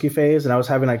Bukowski phase, and I was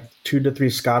having like 2 to 3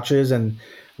 scotches and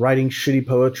writing shitty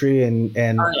poetry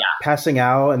and passing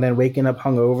out, and then waking up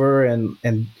hungover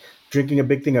and drinking a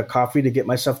big thing of coffee to get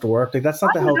myself to work. Like that's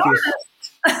not the healthiest.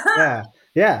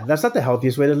 Yeah, that's not the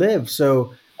healthiest way to live.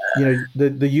 So,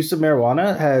 the use of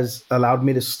marijuana has allowed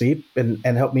me to sleep and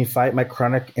help me fight my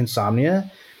chronic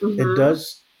insomnia. Mm-hmm. It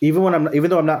does. Even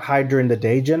though I'm not high during the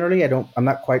day, generally, I'm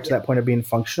not quite to that point of being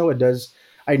functional. It does.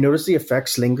 I notice the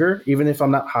effects linger, even if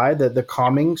I'm not high. The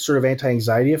calming sort of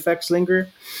anti-anxiety effects linger.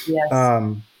 Yes.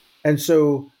 And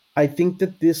so I think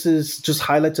that this is just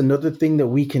highlights another thing that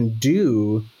we can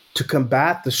do to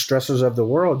combat the stressors of the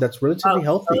world. That's relatively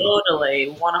healthy.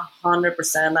 Totally,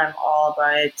 100%. I'm all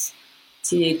about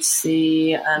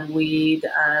THC and weed,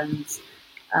 and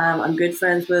I'm good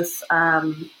friends with.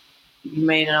 You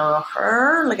may know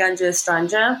her, Laganja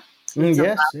Estranja.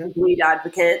 Yes, weed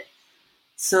advocate.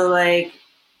 So, like,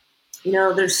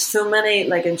 there's so many,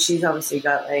 like, and she's obviously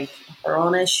got, like, her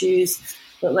own issues,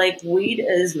 but, like, weed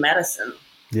is medicine.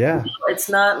 Yeah. It's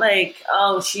not like,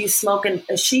 is she smoking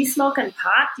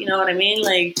pot? You know what I mean?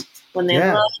 Like, when they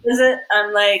visit,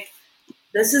 I'm like,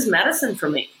 this is medicine for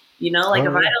me. If I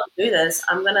don't do this,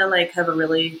 I'm going to, like, have a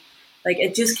really... Like,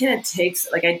 it just kind of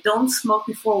takes, like, I don't smoke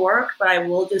before work, but I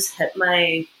will just hit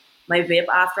my vape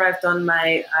after I've done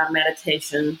my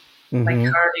meditation, my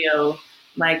cardio,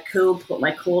 my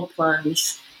cold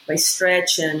plunge, my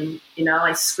stretching,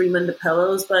 I scream into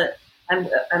pillows, but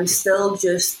I'm still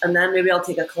just, and then maybe I'll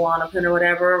take a Klonopin or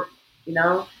whatever,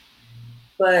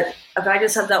 but if I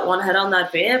just have that one hit on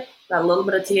that vape, that little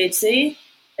bit of THC,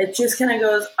 it just kind of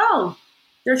goes, oh,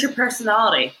 there's your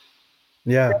personality.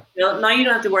 Yeah. Now you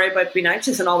don't have to worry about being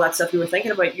anxious and all that stuff you were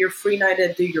thinking about. You're free now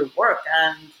to do your work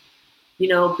and,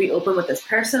 be open with this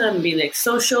person and be like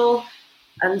social.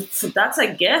 And so that's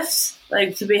a gift,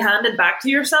 like to be handed back to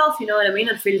yourself, you know what I mean?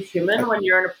 And feel human when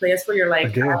you're in a place where you're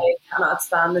like, I cannot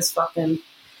stand this fucking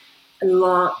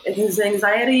long, his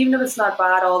anxiety, even if it's not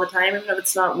bad all the time, even if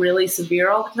it's not really severe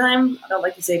all the time. I don't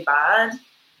like to say bad,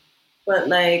 but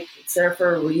like it's there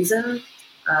for a reason.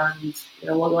 And,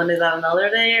 we'll go into that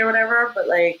another day or whatever, but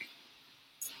like,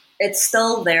 it's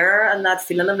still there, and that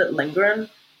feeling of it lingering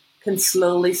can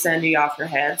slowly send you off your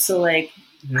head. So like,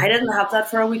 I didn't have that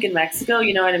for a week in Mexico,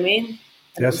 you know what I mean?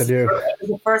 And yes, I do. It was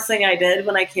the first thing I did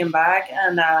when I came back,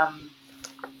 and, I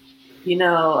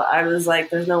was like,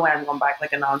 there's no way I'm going back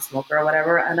like a non-smoker or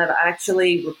whatever, and I've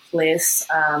actually replaced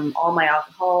all my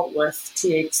alcohol with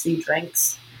THC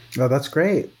drinks. Oh, that's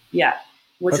great. Yeah.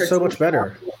 Which that's so much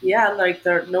better. Yeah, like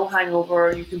there's no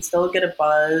hangover. You can still get a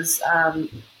buzz.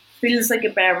 Feels like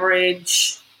a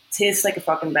beverage. Tastes like a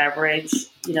fucking beverage,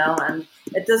 and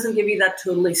it doesn't give you that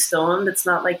totally stoned. It's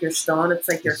not like you're stoned. It's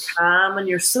like you're calm and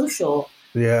you're social.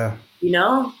 Yeah.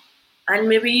 And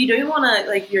maybe you do want to,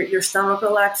 like, your stomach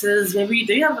relaxes. Maybe you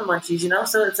do have the munchies,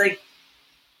 So it's like,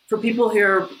 for people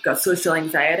who got social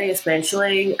anxiety,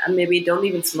 especially, and maybe don't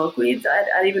even smoke weed,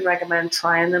 I'd even recommend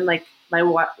trying them, like, my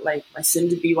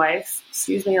soon-to-be wife,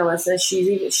 Alyssa,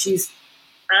 she's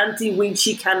anti-weed.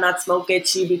 She cannot smoke it.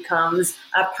 She becomes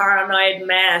a paranoid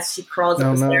mess. She crawls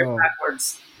up the stairs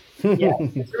backwards. Yeah,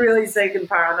 she's really sick and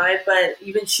paranoid. But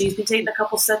even she's been taking a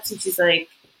couple sips, and she's like,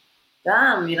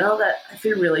 "Damn, that I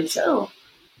feel really chill."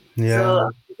 Yeah.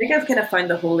 So I think I've kind of found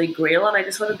the holy grail, and I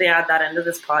just wanted to add that into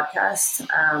this podcast.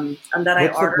 And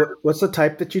that what's the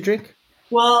type that you drink?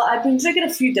 Well, I've been drinking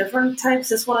a few different types.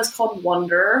 This one is called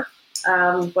Wonder.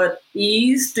 But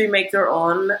Ease do make their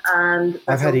own, and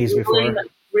I've had Ease before.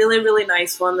 Really, really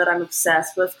nice one that I'm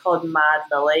obsessed with called Mad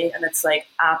Lily, and it's like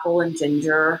apple and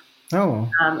ginger. Oh.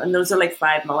 And those are like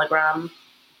 5 milligram.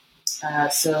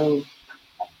 So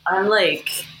I'm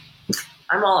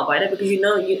all about it because you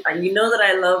know that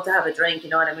I love to have a drink. You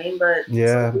know what I mean? But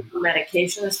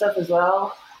medication and stuff as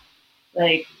well.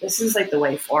 Like this is like the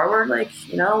way forward. Like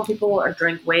people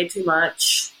drink way too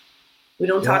much. We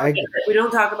don't talk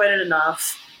about it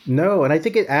enough. No, and I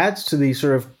think it adds to the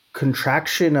sort of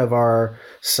contraction of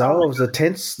ourselves, the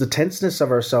tenseness of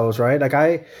ourselves, right?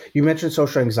 Like you mentioned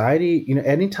social anxiety.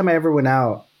 Anytime I ever went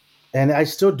out, and I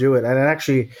still do it, and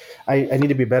actually, I need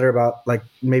to be better about like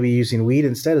maybe using weed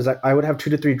instead. Is I would have 2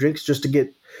 to 3 drinks just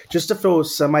to feel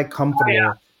semi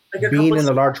comfortable Like a being couple in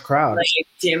a of large crowd. like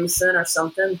Jameson or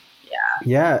something. Yeah.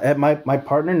 Yeah, and my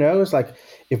partner knows, like,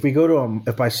 if we go to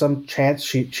if by some chance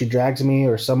she drags me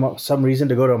or some reason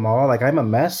to go to a mall, like, I'm a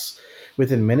mess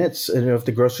within minutes. And if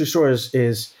the grocery store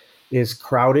is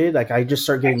crowded, like, I just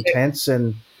start getting tense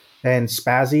and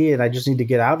spazzy, and I just need to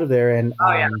get out of there. And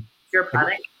Oh yeah. Pure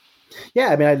panic. yeah,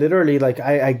 I mean, I literally, like,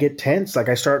 I get tense, like,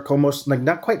 I start almost, like,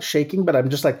 not quite shaking, but I'm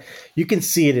just like, you can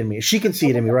see it in me. She can see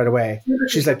it in me right away.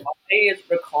 She's like, it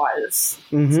recoils.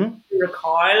 mm-hmm. You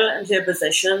recoil into a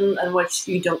position in which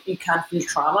you can't feel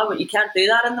trauma, but you can't do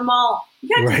that in the mall. You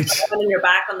can't Right. just in your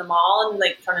back on the mall and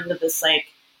like turn into this like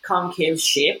concave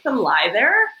shape and lie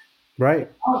there. Right.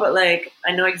 Oh, but like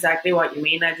I know exactly what you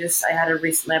mean. I had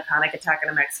recently a panic attack in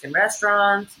a Mexican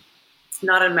restaurant.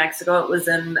 Not in Mexico, it was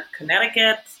in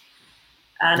Connecticut.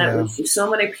 And it was so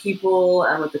many people,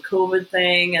 and with the COVID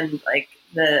thing, and like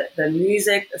the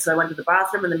music. So I went to the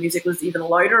bathroom, and the music was even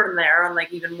louder in there, and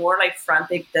like even more like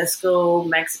frantic disco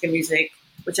Mexican music,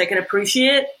 which I can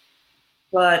appreciate.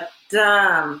 But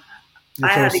damn, I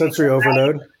had sensory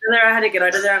overload. I had to get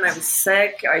out of there, and I was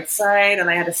sick outside, and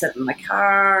I had to sit in my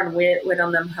car and wait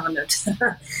on them having their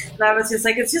dinner. And I was just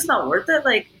like, it's just not worth it.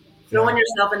 Like throwing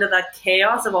yourself into that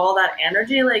chaos of all that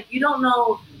energy, like you don't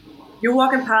know. You're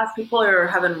walking past people who are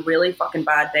having really fucking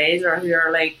bad days or who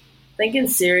are like thinking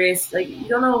serious. Like you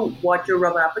don't know what you're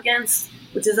rubbing up against,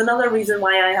 which is another reason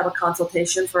why I have a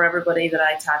consultation for everybody that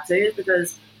I tattoo,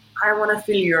 because I want to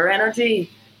feel your energy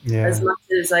as much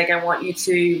as like I want you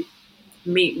to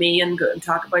meet me and go and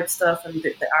talk about stuff and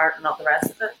do the art and all the rest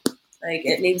of it. Like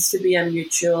it needs to be a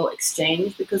mutual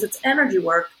exchange because it's energy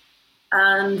work,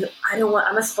 and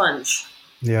I'm a sponge.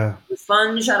 Yeah, I'm a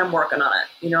sponge, and I'm working on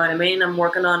it. You know what I mean? I'm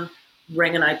working on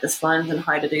wringing out the sponge and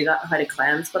how to do that and how to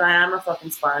cleanse, but I am a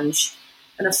fucking sponge.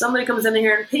 And if somebody comes in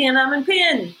here in pain, I'm in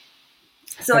pain.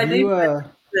 So I do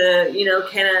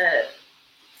kind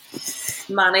of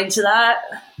manage that.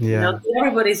 Yeah.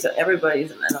 Everybody's in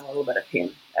a little bit of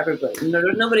pain. Everybody.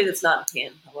 There's nobody that's not in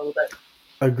pain a little bit.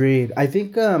 Agreed. I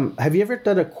think, have you ever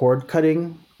done a cord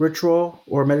cutting ritual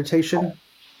or meditation?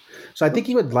 So I think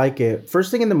you would like it.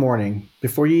 First thing in the morning,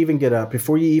 before you even get up,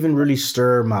 before you even really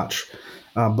stir much.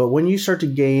 But when you start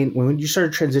to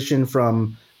transition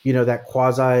from, that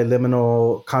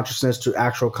quasi-liminal consciousness to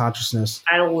actual consciousness.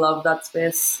 I love that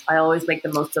space. I always make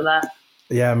the most of that.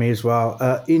 Yeah, me as well.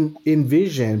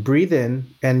 Envision, breathe in,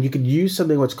 and you could use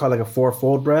something what's called like a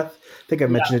fourfold breath. I think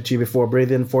I've mentioned it to you before.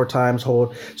 Breathe in 4 times,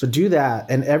 hold. So do that.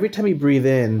 And every time you breathe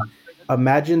in,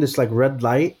 imagine this like red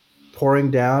light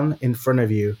pouring down in front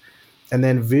of you. And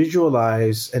then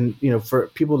visualize, and for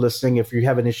people listening, if you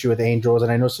have an issue with angels, and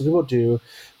I know some people do,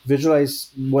 visualize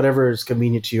whatever is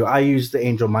convenient to you. I use the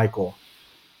angel Michael,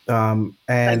 yes,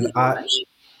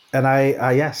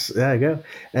 there you go.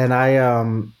 And I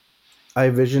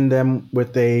envision them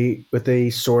with a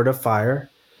sword of fire,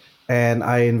 and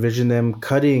I envision them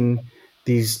cutting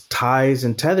these ties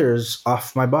and tethers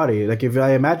off my body. Like if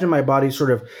I imagine my body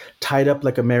sort of tied up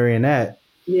like a marionette.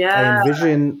 Yeah,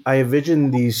 I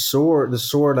envision the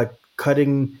sword like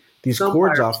cutting these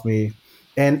cords off me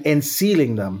and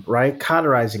sealing them, right?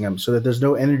 Cauterizing them so that there's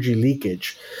no energy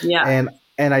leakage. Yeah.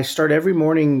 And I start every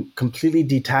morning completely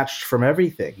detached from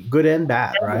everything, good and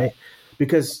bad, right?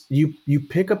 Because you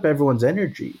pick up everyone's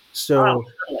energy. So,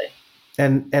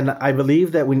 and I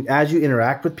believe that as you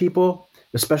interact with people,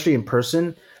 especially in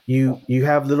person, you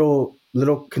have little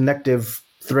connective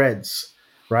threads,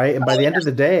 right? And by the end of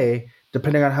the day,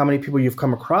 depending on how many people you've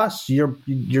come across, you're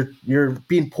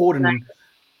being pulled in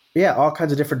all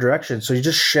kinds of different directions. So you're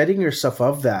just shedding yourself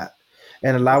of that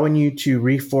and allowing you to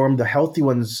reform the healthy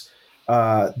ones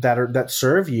that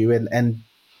serve you and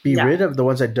be rid of the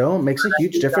ones that don't. Makes a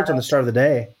huge difference on the start of the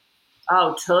day.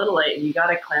 Oh, totally. You got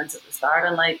to cleanse at the start.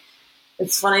 And like,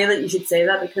 it's funny that you should say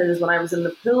that, because when I was in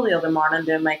the pool the other morning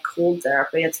doing my cold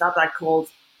therapy, it's not that cold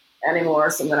anymore,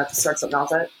 so I'm going to have to start something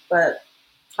else out. But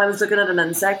I was looking at an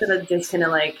insect that had just kind of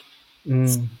like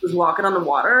was walking on the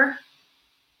water,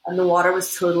 and the water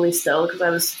was totally still because I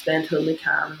was staying totally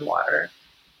calm in the water.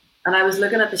 And I was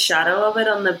looking at the shadow of it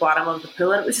on the bottom of the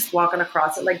pool, and it was just walking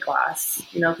across it like glass,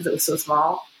 because it was so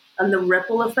small. And the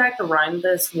ripple effect around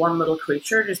this one little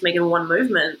creature, just making one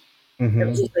movement, it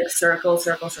was just like circle,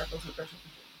 circle, circle, circle, circle,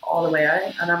 all the way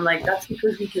out. And I'm like, that's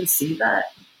because we can see that.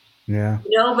 Yeah.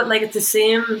 But like it's the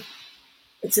same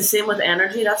with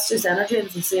energy. That's just energy.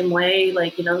 It's the same way,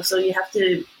 like, so you have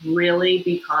to really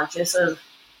be conscious of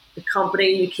the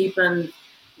company you keep. And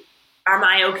am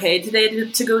I okay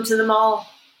today to go to the mall?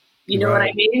 You know what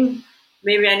I mean?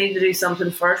 Maybe I need to do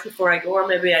something first before I go, or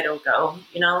maybe I don't go,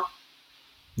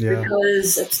 Yeah.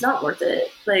 because it's not worth it.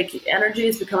 Like, energy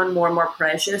is becoming more and more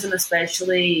precious, and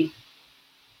especially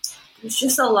there's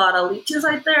just a lot of leeches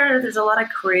out there. There's a lot of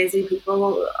crazy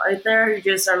people out there who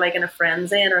just are like in a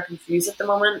frenzy and are confused at the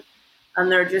moment,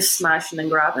 and they're just smashing and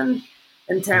grabbing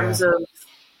in terms Yeah.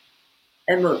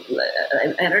 of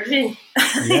energy.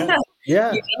 Yeah.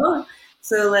 Yeah. You know?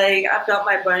 So like I've got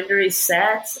my boundaries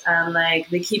set, and like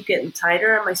they keep getting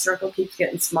tighter and my circle keeps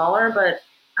getting smaller, but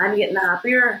I'm getting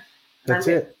happier and I'm That's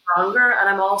getting it. stronger, and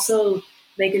I'm also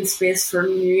making space for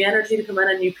new energy to come in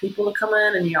and new people to come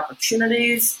in and new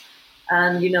opportunities,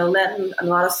 and letting a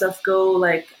lot of stuff go.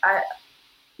 Like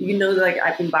like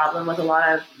I've been battling with a lot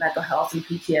of mental health and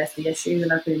PTSD issues,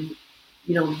 and I've been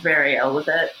very ill with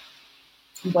it.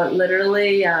 But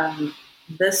literally,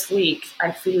 this week,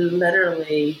 I feel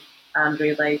literally,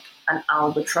 Andrew, like an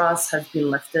albatross has been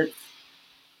lifted.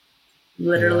 Yeah.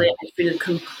 Literally, I feel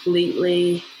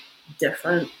completely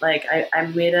different. Like I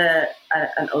made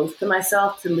an oath to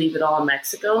myself to leave it all in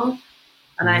Mexico.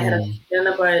 And I had a Mm.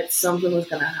 feeling about something was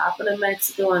going to happen in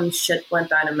Mexico, and shit went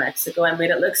down in Mexico. I made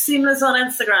it look seamless on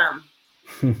Instagram,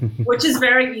 which is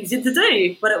very easy to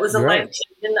do, but it was a You're life right.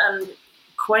 changing and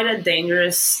quite a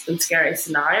dangerous and scary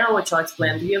scenario, which I'll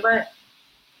explain to you about.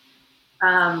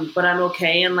 But I'm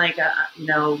okay. And like,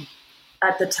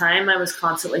 at the time I was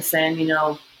constantly saying,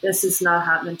 this is not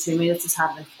happening to me. This is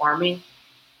happening for me.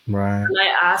 Right. And I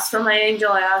asked for my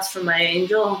angel. I asked for my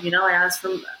angel. I asked for,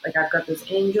 like, I've got this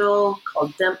angel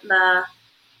called Dimpna.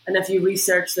 And if you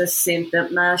research this Saint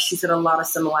Dimpna, she's got a lot of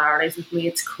similarities with me.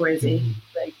 It's crazy, Mhm.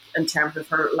 like in terms of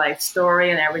her life story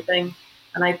and everything.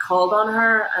 And I called on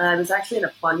her, and I was actually in a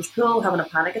plunge pool having a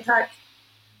panic attack.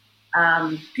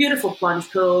 Beautiful plunge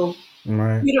pool,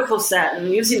 Right. beautiful setting.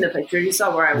 You've seen the picture. You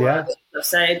saw where I was. Yeah. The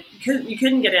side. You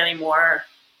couldn't get any more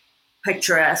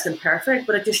picturesque and perfect.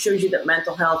 But it just shows you that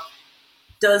mental health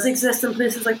does exist in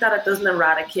places like that. It doesn't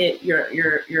eradicate your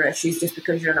issues just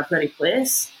because you're in a pretty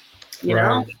place. You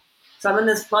know. Right. So I'm in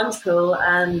this plunge pool,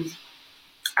 and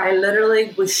I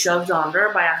literally was shoved under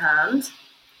by a hand.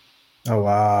 Oh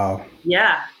wow.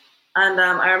 Yeah, and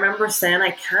I remember saying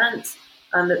I can't,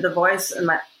 and the voice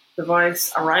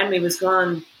around me was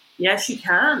going, "Yes, you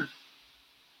can.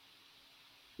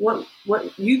 What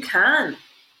you can."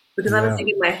 Because I was Yeah.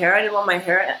 thinking my hair. I didn't want my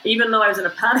hair, even though I was in a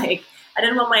panic. I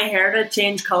didn't want my hair to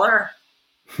change color.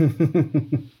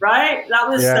 Right? That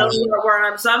was Yeah. still where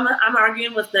I'm. So I'm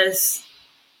arguing with this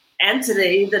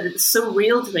entity that is so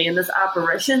real to me, and this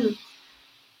apparition.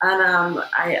 And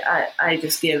I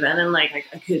just gave in, and like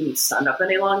I couldn't stand up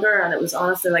any longer. And it was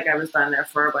honestly like I was down there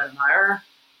for about an hour,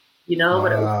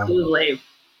 but it was Wow. probably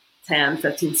 10,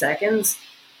 15 seconds.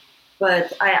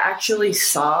 But I actually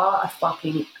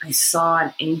I saw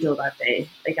an angel that day.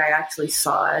 Like, I actually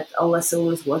saw it. Alyssa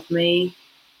was with me.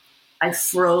 I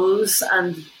froze,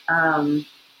 and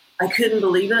I couldn't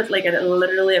believe it. Like, it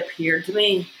literally appeared to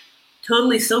me,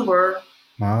 totally sober,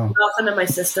 Wow. nothing in my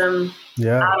system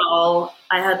Yeah. at all.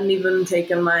 I hadn't even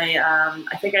taken my,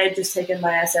 I think I had just taken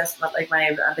my assessment, like my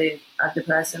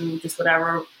antidepressant, just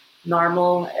whatever,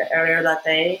 normal earlier that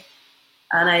day.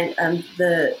 And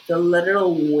the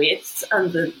literal weight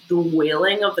and the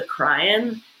wailing of the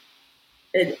crying,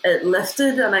 it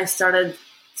lifted, and I started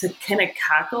to kind of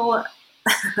cackle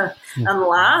and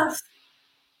laugh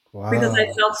because I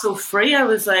Wow. felt so free. I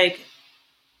was like,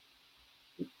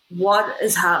 what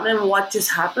is happening? What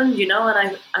just happened?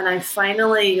 And I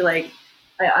finally, like,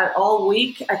 I all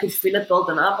week I could feel it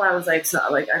building up. I was like,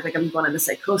 I think I'm going into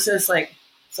psychosis. Like,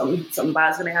 something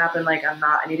bad's going to happen. Like,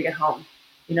 I need to get home.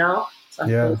 So I'm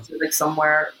Yeah. close to like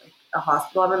somewhere, like a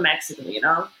hospital. I'm in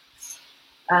Mexico.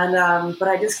 And but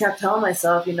I just kept telling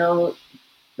myself,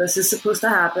 this is supposed to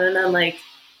happen, and like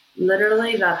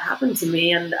literally that happened to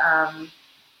me. And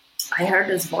I heard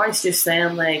this voice just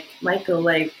saying, like, Michael,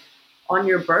 like, on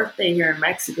your birthday here in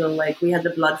Mexico, like, we had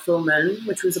the blood full moon,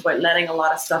 which was about letting a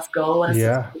lot of stuff go. And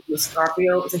Yeah. it was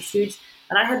Scorpio. It was a huge,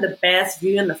 and I had the best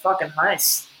view in the fucking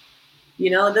house.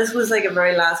 This was like a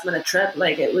very last minute trip.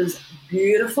 Like, it was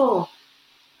beautiful.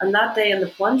 And that day in the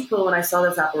plunge pool, when I saw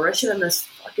this apparition and this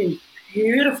fucking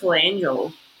beautiful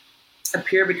angel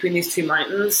appear between these two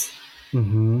mountains,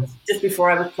 Mm-hmm. just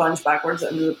before I was plunged backwards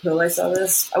into the pool, I saw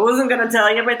this. I wasn't going to tell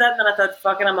you about that, and then I thought,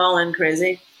 fucking, I'm all in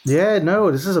crazy. Yeah.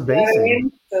 No, this is You know what I amazing.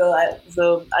 mean?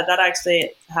 That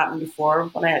actually happened before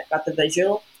when I got the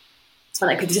visual, and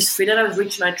I could just feel it. I was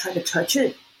reaching out, trying to touch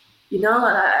it, and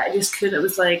I just couldn't. It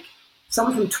was like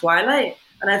something from Twilight.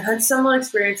 And I've had similar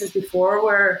experiences before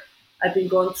where I've been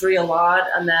going through a lot,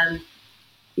 and then,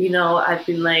 I've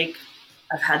been like,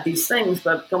 I've had these things.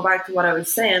 But going back to what I was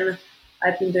saying,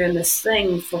 I've been doing this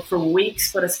thing for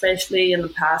weeks, but especially in the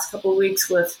past couple of weeks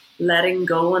with letting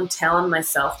go and telling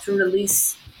myself to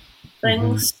release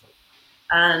things.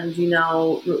 And,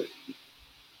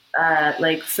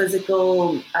 like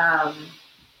physical,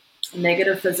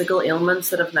 negative physical ailments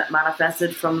that have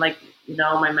manifested from my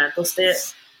mental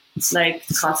state. It's like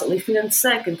constantly feeling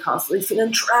sick and constantly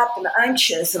feeling trapped and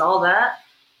anxious and all that.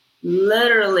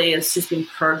 Literally, it's just been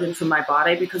purging from my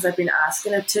body because I've been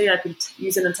asking it to. I've been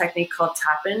using a technique called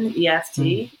tapping,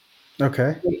 EFT.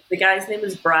 Okay. The guy's name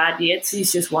is Brad Yates.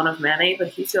 He's just one of many, but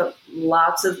he's got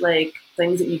lots of like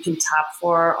things that you can tap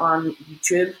for on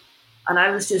YouTube. And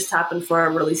I was just tapping for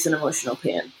releasing emotional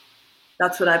pain.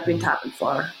 That's what I've been tapping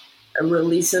for,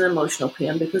 releasing emotional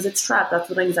pain because it's trapped. That's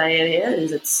what anxiety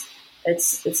is.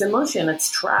 It's emotion.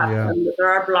 It's trapped. Yeah. And there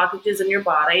are blockages in your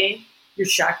body. Your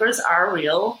chakras are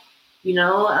real.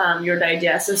 Your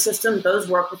digestive system does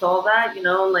work with all that.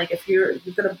 Like if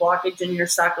you've got a blockage in your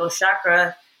sacral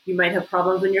chakra, you might have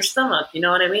problems in your stomach. You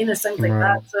know what I mean? There's things like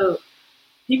that. So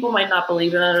people might not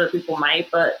believe in it, or people might,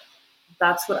 but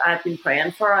that's what I've been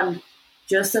praying for. And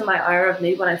just in my hour of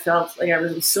need, when I felt like I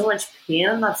was in so much pain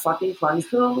in that fucking plunge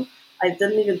pool, I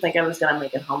didn't even think I was going to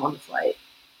make it home on the flight.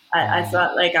 I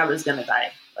felt like I was going to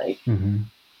die.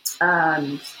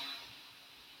 And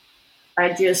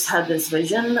I just had this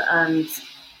vision, and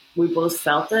we both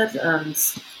felt it, and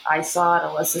I saw it.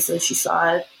 Alyssa said she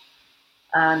saw it,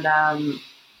 and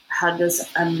had this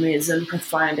amazing,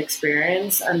 profound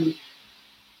experience. And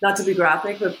not to be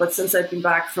graphic, but since I've been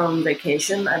back from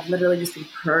vacation, I've literally just been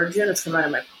purging. It's coming out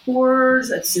of my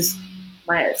pores. It's just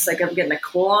it's like I'm getting a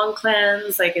colon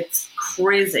cleanse. Like it's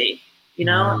crazy,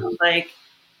 Like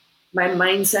my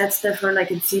mindset's different. I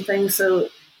can see things. So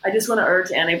I just want to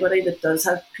urge anybody that does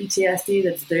have PTSD,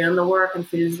 that's doing the work and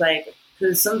feels like,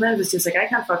 because sometimes it's just like, I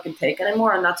can't fucking take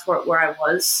anymore. And that's where I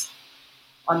was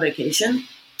on vacation.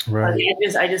 Right.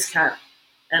 I just can't.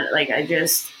 And like, I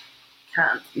just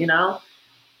can't,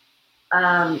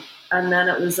 and then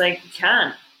it was like, you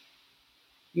can,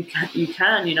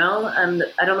 and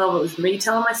I don't know if it was me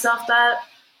telling myself that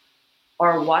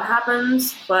or what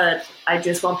happens, but I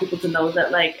just want people to know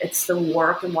that like, it's the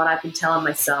work and what I've been telling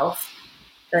myself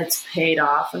that's paid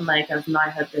off. And like, I've now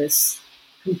had this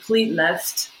complete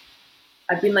lift.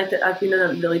 I've been in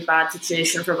a really bad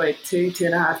situation for about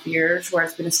 2.5 years where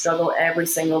it's been a struggle every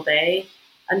single day.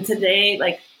 And today,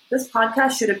 like this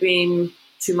podcast should have been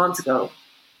 2 months ago.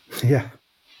 Yeah.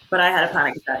 But I had a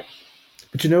panic attack.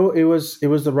 But it was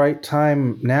the right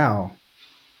time now.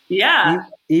 Yeah.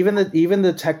 Even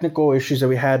the technical issues that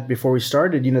we had before we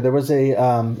started, there was I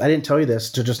didn't tell you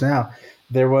this till just now.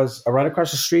 There was right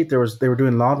across the street. They were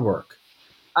doing lawn work.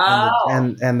 Oh.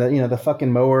 And the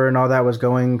fucking mower and all that was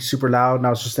going super loud. And I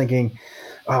was just thinking,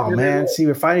 oh man, see,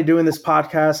 we're finally doing this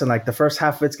podcast. And like the first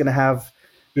half of it's going to have,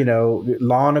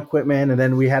 lawn equipment. And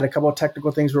then we had a couple of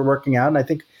technical things we're working out. And I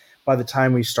think by the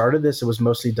time we started this, it was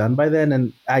mostly done by then.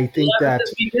 And I think that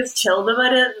we just chilled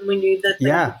about it and we knew that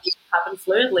things would happen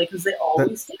fluidly because they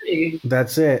always do.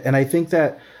 That's it. And I think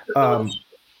that,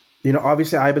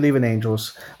 obviously I believe in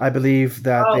angels. I believe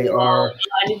that they are.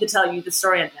 I need to tell you the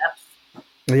story in depth.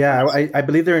 Yeah, I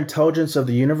believe they're intelligence of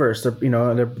the universe. We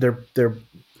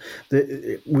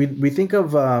think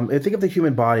of the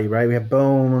human body, right? We have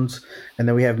bones, and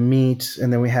then we have meat,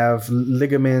 and then we have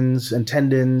ligaments and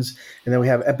tendons, and then we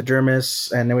have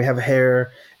epidermis, and then we have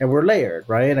hair, and we're layered,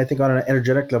 right? And I think on an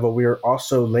energetic level, we are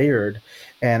also layered.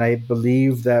 And I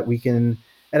believe that we can,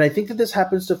 and I think that this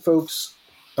happens to folks.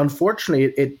 Unfortunately,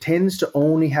 it tends to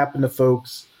only happen to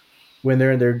folks when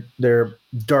they're in their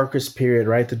darkest period,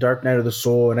 right? The dark night of the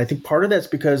soul. And I think part of that's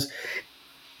because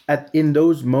in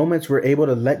those moments, we're able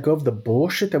to let go of the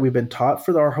bullshit that we've been taught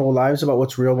for our whole lives about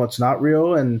what's real and what's not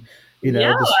real. And, and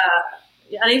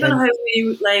even how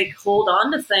we like hold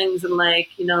on to things and like,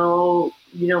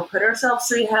 put ourselves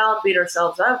through hell and beat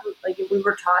ourselves up. Like we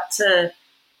were taught that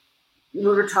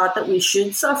we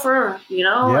should suffer,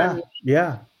 and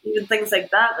even things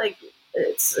like that. Like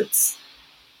it's,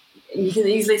 you can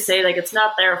easily say like it's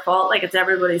not their fault, like it's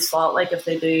everybody's fault, like if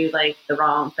they do like the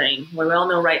wrong thing. We all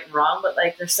know right and wrong, but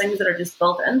like there's things that are just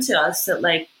built into us that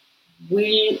like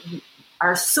we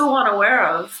are so unaware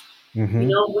of.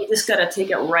 We just gotta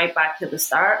take it right back to the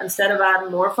start instead of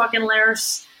adding more fucking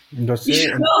layers. Take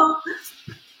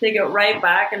it right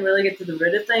back and really get to the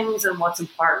root of things and what's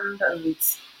important, and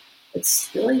it's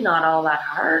really not all that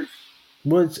hard.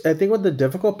 Well, I think what the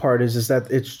difficult part is that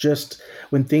it's just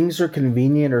when things are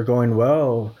convenient or going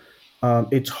well,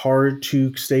 it's hard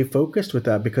to stay focused with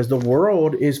that because the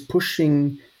world is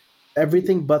pushing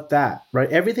everything but that, right?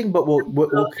 Everything but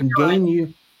what can gain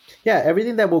you. Yeah,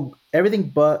 everything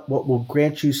but what will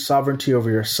grant you sovereignty over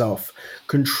yourself,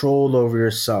 control over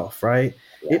yourself, right?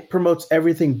 Yeah. It promotes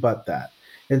everything but that.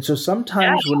 And so Yeah,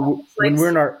 sometimes it's when like we're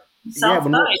in our yeah,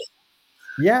 self doubt.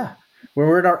 yeah, when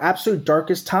we're in our absolute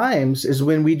darkest times is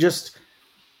when we're just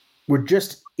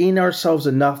in ourselves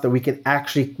enough that we can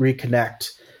actually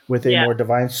reconnect with a Yeah, more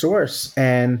divine source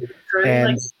true. Like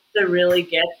and to really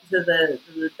get to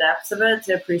the depths of it,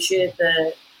 to appreciate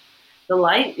the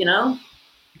light, you know.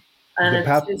 And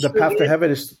it's the so path to good.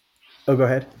 heaven is oh go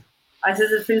ahead. I said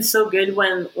it feels so good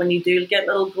when you do get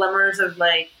little glimmers of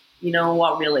like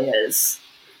what really is,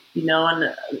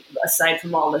 and aside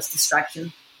from all this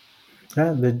distraction.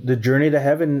 Yeah, the journey to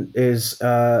heaven is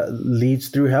leads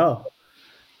through hell.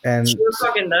 And Sure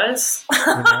fucking does. you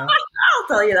know, I'll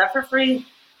tell you that for free.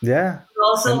 yeah. But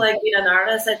also, And like being an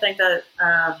artist, I think that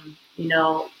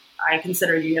I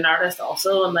consider you an artist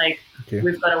also, and like thank you.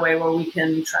 we've got a way where we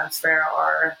can transfer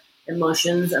our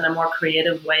emotions in a more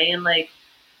creative way, and like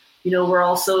we're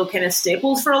also kind of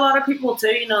staples for a lot of people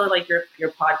too. Like your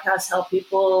podcasts help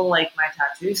people, like my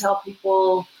tattoos help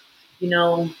people. You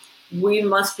know, we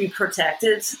must be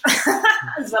protected. Is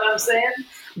what I'm saying.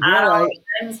 At Yeah, all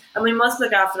times, and we must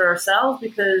look after ourselves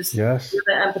because yes. we're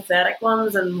the empathetic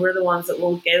ones, and we're the ones that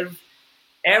will give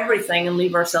everything and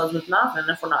leave ourselves with nothing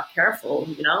if we're not careful.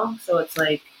 So it's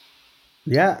like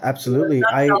Yeah, it's absolutely.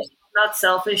 not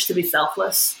selfish to be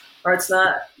selfless, or it's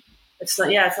not.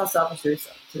 Yeah, it's not selfish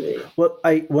to be. Well,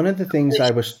 I one of the things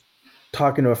I was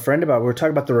talking to a friend about, we were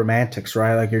talking about the romantics,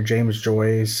 right? Like your James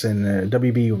Joyce and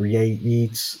W.B.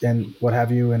 Yeats and what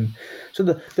have you, and so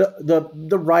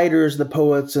the writers, the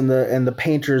poets, and the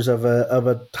painters of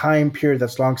a time period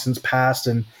that's long since passed,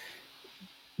 and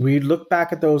we look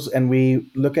back at those and we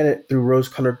look at it through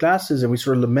rose-colored glasses, and we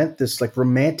sort of lament this like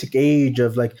romantic age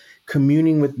of like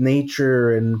communing with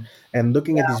nature and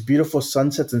looking at these beautiful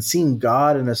sunsets and seeing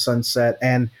God in a sunset.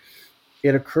 And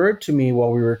it occurred to me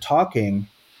while we were talking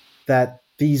that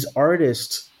these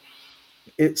artists,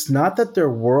 it's not that their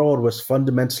world was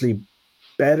fundamentally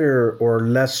better or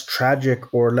less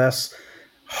tragic or less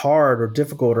hard or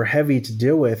difficult or heavy to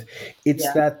deal with. It's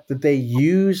Yeah, that they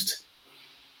used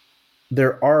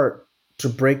their art to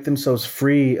break themselves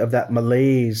free of that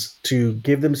malaise, to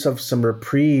give themselves some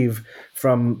reprieve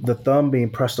from the thumb being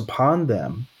pressed upon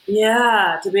them.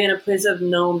 yeah, to be in a place of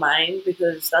no mind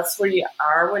because that's where you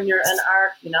are when you're in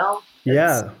art. It's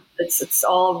Yeah, it's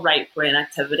all right brain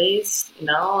activities,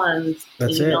 and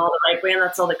that's the it. right brain,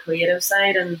 that's all the creative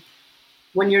side. And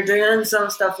when you're doing some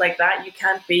stuff like that, you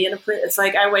can't be in a place. It's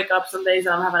like I wake up some days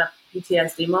and I'm having a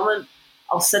PTSD moment.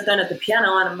 I'll sit down at the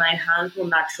piano and my hands will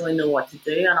naturally know what to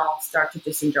do, and I'll start to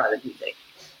just enjoy the music.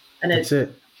 And That's it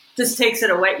it. just takes it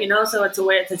away, So it's a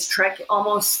way. It's a trick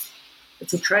almost.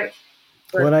 It's a trick,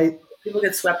 When but I people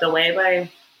get swept away by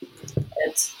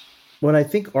it. when I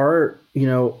think art,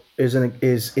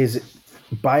 is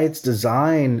by its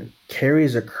design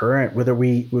carries a current, whether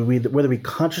we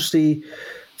consciously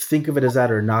think of it as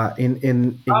that or not.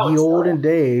 In Oh, the it's olden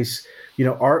days,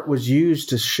 art was used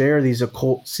to share these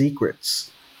occult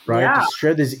secrets, right? To yeah,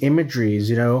 share these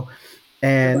imageries,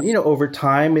 and over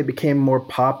time it became more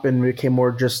pop and became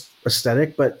more just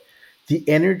aesthetic, but the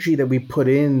energy that we put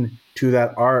in to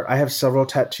that art. I have several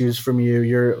tattoos from you.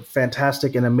 You're a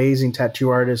fantastic and amazing tattoo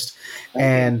artist, thank you.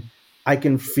 and I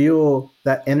can feel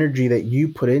that energy that you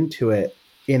put into it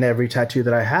in every tattoo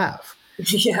that I have.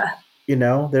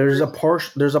 Yeah, There's a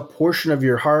portion of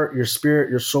your heart, your spirit,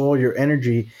 your soul, your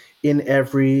energy in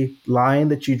every line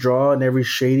that you draw and every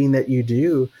shading that you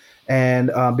do.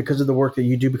 And because of the work that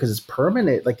you do, because it's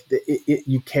permanent, like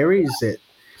you carries it.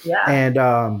 yeah,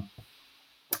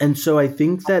 And so I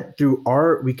think that through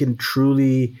art we can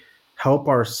truly help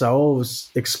ourselves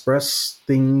express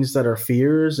things that are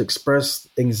fears, express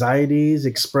anxieties,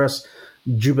 express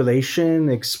jubilation,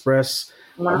 express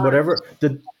 100%. whatever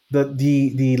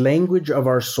the language of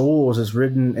our souls is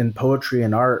written in poetry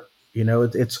and art.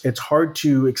 It's hard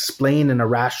to explain in a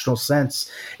rational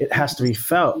sense. It has to be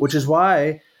felt, which is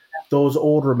why those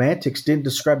old romantics didn't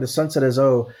describe the sunset as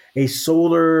a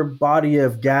solar body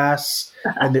of gas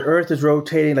and the earth is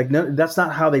rotating. Like, no, that's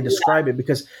not how they describe it,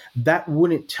 because that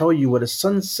wouldn't tell you what a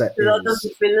sunset That is.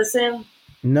 doesn't feel the same.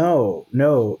 No,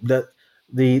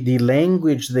 the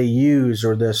language they use,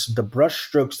 or the brush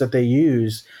strokes that they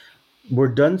use, were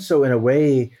done so in a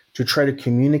way to try to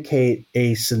communicate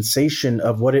a sensation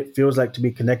of what it feels like to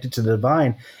be connected to the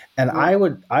divine. And Yeah.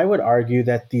 I would argue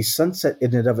that the sunset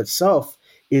in and of itself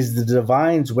is the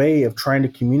divine's way of trying to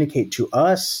communicate to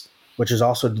us, which is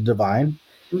also the divine,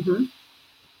 Mm-hmm.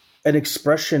 an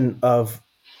expression of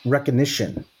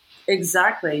recognition.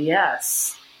 Exactly.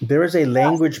 Yes. There is a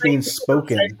language being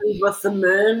spoken. With the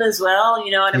moon as well,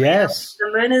 you know what I mean? Yes.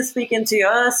 The moon is speaking to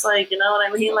us, like, you know what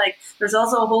I mean? Like, there's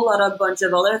also a whole lot of bunch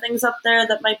of other things up there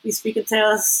that might be speaking to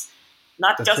us,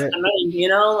 not That's just it. the moon, you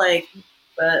know, like,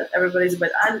 but everybody's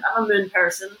about, I'm a moon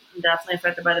person. I'm definitely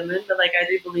affected by the moon, but like, I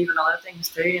do believe in other things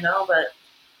too, you know, but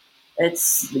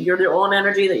it's your own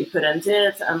energy that you put into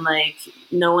it, and like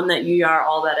knowing that you are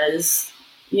all that is,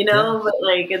 you know. Yeah. But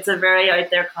like it's a very out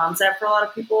there concept for a lot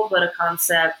of people, but a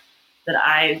concept that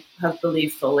I have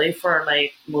believed fully for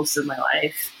like most of my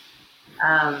life.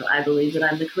 I believe that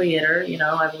I'm the creator, you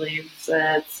know. I believe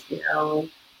that, you know,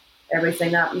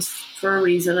 everything happens for a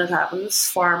reason. It happens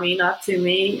for me, not to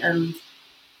me, and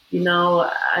you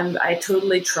know, I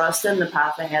totally trust in the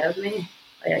path ahead of me.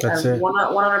 Like, That's I'm it.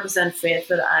 100% faith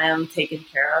that I am taken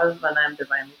care of and I'm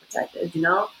divinely protected, you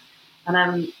know? And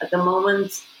I'm at the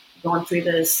moment going through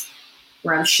this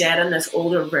where I'm shedding this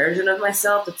older version of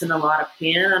myself that's in a lot of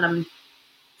pain, and I'm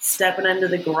stepping into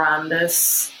the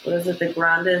grandest, the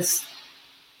grandest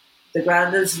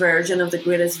version of the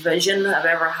greatest vision I've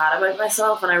ever had about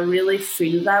myself. And I really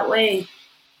feel that way,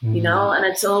 you know? And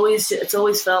it's always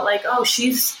felt like, oh,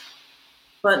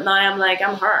 but now I'm like,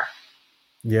 I'm her.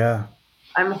 Yeah.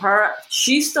 I'm her.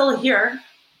 She's still here.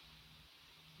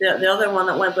 The other one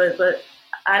that went, but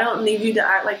I don't need you to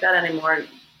act like that anymore.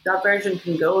 That version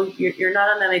can go. You're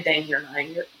not in any danger now.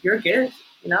 You're good.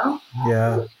 You know.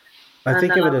 Yeah. I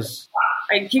think of it as,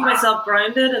 I keep myself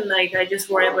grounded, and like I just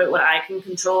worry about what I can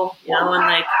control. You know, and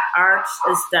like art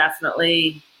is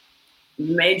definitely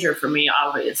major for me,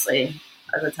 obviously,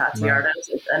 as a tattoo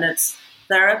artist, and it's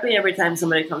therapy every time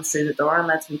somebody comes through the door and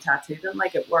lets me tattoo them.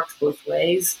 Like it works both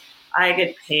ways. I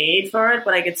get paid for it,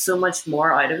 but I get so much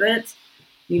more out of it.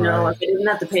 You know, if I didn't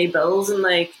have to pay bills and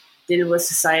like deal with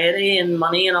society and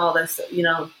money and all this, you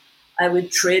know, I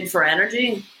would trade for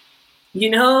energy. You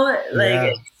know,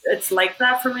 like it's like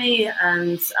that for me.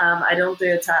 And I don't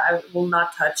do I will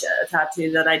not touch a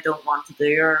tattoo that I don't want to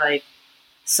do, or like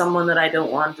someone that I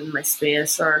don't want in my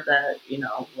space, or that, you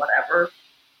know, whatever.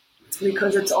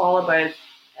 Because it's all about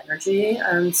energy,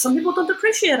 and some people don't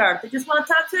appreciate art. They just want a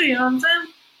tattoo, you know what I'm saying?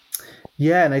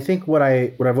 yeah. And I think what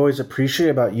I've always appreciated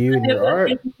about you and your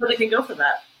art. They can go for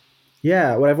that.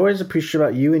 Yeah. What I've always appreciated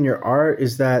about you and your art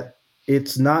is that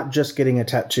it's not just getting a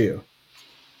tattoo.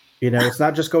 You know, it's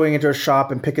not just going into a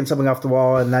shop and picking something off the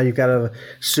wall and now you've got a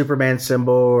Superman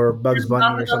symbol or Bugs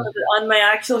Bunny or something. On my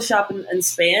actual shop in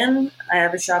Spain, I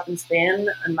have a shop in Spain,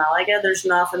 in Malaga. There's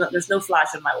no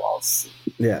flash on my walls.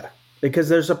 Yeah, because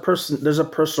there's a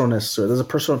personalness to it. There's a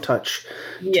personal touch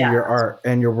to your art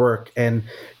and your work. And,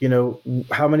 you know,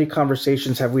 how many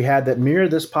conversations have we had that mirror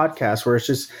this podcast where it's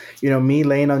just, you know, me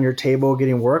laying on your table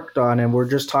getting worked on, and we're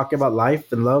just talking about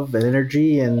life and love and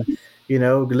energy and, you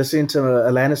know, listening to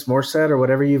Alanis Morissette or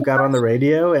whatever you've got on the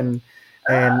radio. And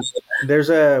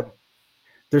there's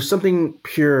something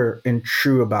pure and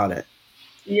true about it.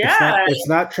 Yeah. It's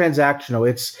not transactional.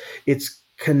 It's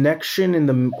connection in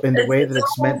the way that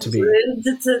it's meant to be.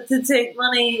 To take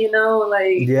money, you know,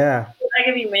 like, yeah. I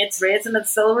give you mates rates and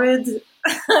it's still rude.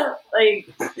 Like,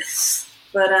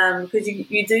 but because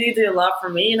you do a lot for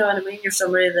me, you know what I mean? You're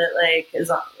somebody that like is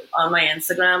on my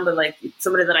Instagram, but like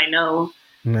somebody that I know.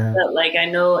 Yeah. That like I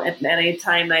know at any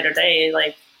time, night or day,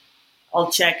 like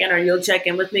I'll check in or you'll check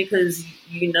in with me, because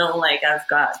you know, like I've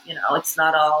got, you know, it's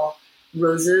not all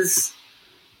roses.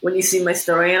 When you see my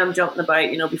story and I'm jumping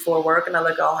about, you know, before work and I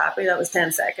look all happy, that was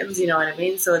 10 seconds, you know what I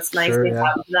mean? So it's nice to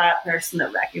have that person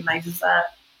that recognizes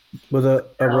that. Well,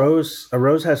 a rose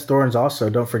has thorns also,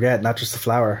 don't forget, not just the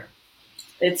flower.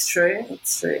 It's true.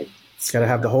 Got to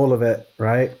have the whole of it,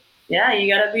 right? Yeah,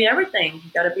 you got to be everything.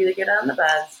 You got to be the good and the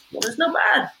bad. Well, there's no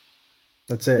bad.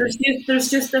 That's it. There's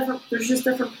just different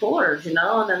colors, you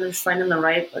know, and then there's finding the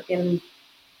right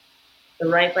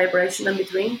vibration in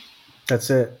between. That's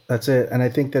it. And I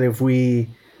think that if we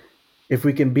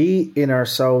can be in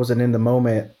ourselves and in the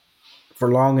moment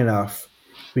for long enough,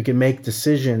 we can make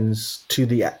decisions to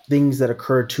the things that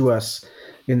occur to us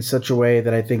in such a way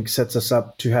that I think sets us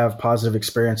up to have positive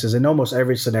experiences in almost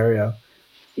every scenario.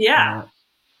 Yeah.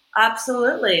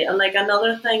 Absolutely. And like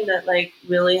another thing that like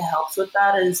really helps with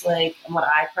that is like, and what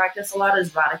I practice a lot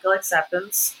is radical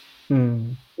acceptance,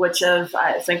 which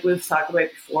I think we've talked about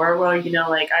before, where, you know,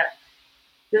 like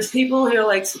there's people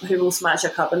who will smash a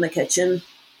cup in the kitchen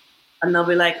and they'll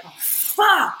be like, oh,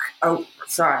 fuck. Oh,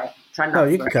 sorry. Try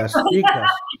not you can cuss. You can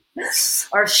cuss.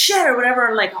 Or shit or whatever.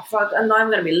 And like, oh, fuck. And now I'm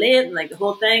going to be late, and like the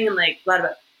whole thing, and like, blah, blah.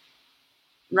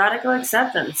 Radical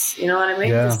acceptance. You know what I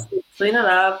mean? Yeah. Just clean it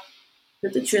up.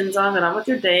 Put the tunes on, get on with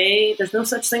your day. There's no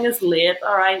such thing as late.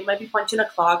 All right, you might be punching a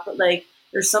clock, but like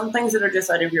There's some things that are just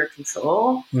out of your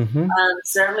control. Mm-hmm. And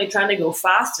certainly trying to go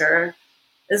faster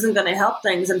isn't going to help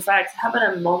things. In fact, having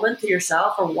a moment to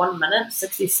yourself for 1 minute,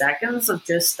 60 seconds of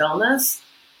just stillness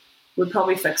would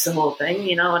probably fix the whole thing.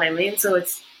 You know what I mean? So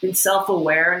it's being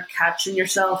self-aware and catching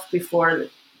yourself before,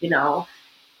 you know,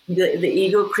 the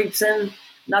ego creeps in.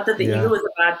 Not that the ego is a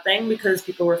bad thing, because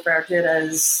people refer to it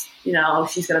as, you know, oh,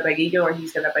 she's got a big ego or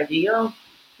he's got a big ego.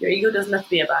 Your ego doesn't have to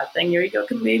be a bad thing. Your ego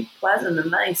can be pleasant and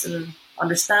nice and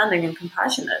understanding and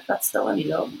compassionate. That's still an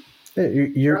ego.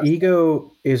 Your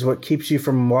ego is what keeps you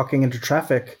from walking into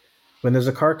traffic when there's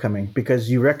a car coming, because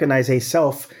you recognize a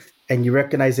self and you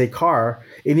recognize a car.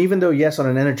 And even though, yes, on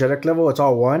an energetic level, it's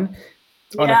all one,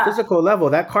 on a physical level,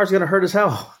 that car's going to hurt as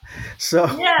hell. So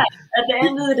yeah, at the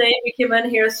end of the day, we came in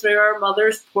here through our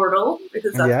mother's portal,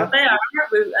 because that's what they are.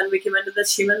 And we came into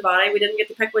this human body. We didn't get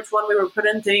to pick which one we were put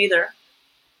into either.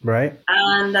 Right.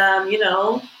 And, you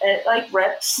know, it like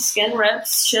rips, skin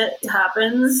rips, shit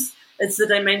happens. It's the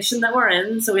dimension that we're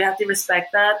in. So we have to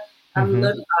respect that and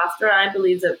look after. I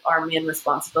believe that our main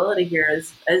responsibility here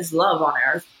is love on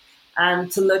earth,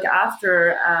 and to look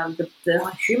after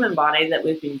the human body that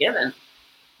we've been given.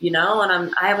 You know,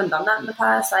 and I haven't done that in the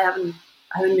past. I haven't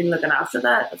been looking after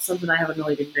that. It's something I haven't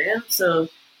really been doing. So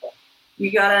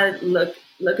you gotta look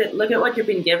at what you've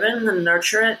been given and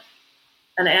nurture it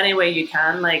in any way you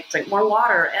can. Like drink more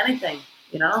water, anything.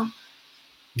 You know,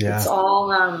 it's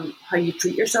all how you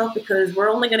treat yourself, because we're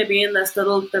only going to be in this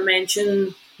little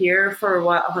dimension here for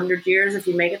 100 years if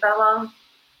you make it that long,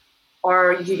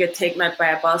 or you get taken out by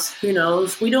a bus. Who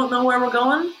knows? We don't know where we're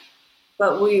going.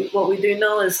 But what we do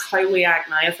know is how we act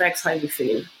now affects how we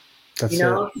feel. That's you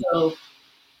know? it. So,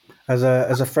 as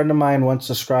a friend of mine once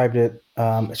described it,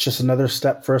 it's just another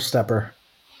step for a stepper.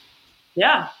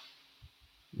 Yeah.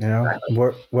 You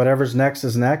know, whatever's next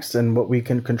is next, and what we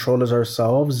can control is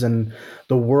ourselves, and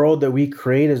the world that we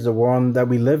create is the world that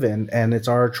we live in, and it's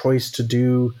our choice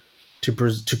to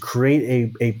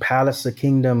create a palace, a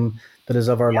kingdom that is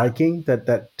of our liking,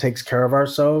 that takes care of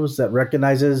ourselves, that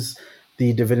recognizes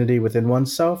the divinity within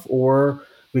oneself, or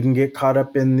we can get caught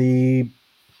up in the,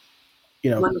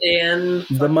 you know,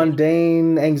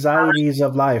 mundane anxieties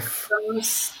of life.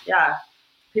 Yeah.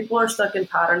 People are stuck in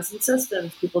patterns and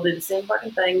systems. People do the same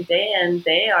fucking thing day in,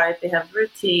 day out. They have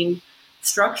routine.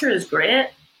 Structure is great.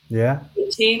 Yeah.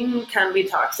 Routine can be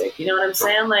toxic. You know what I'm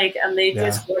saying? Like, and they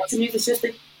just work to me. It's just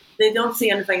they don't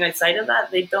see anything outside of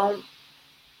that.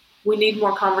 We need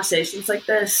more conversations like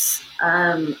this.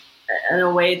 In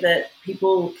a way that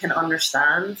people can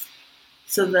understand,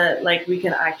 so that like we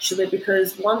can actually,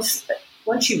 because once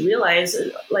you realize,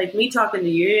 like me talking to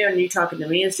you and you talking to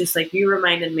me, it's just like you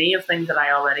reminding me of things that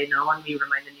I already know, and me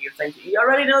reminding you of things that you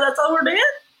already know. That's all we're doing.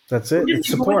 That's it. It's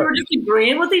support. We're just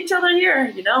agreeing with each other here,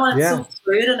 you know, and it's so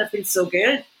good and it feels so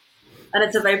good. And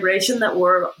it's a vibration that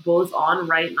we're both on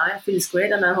right now. It feels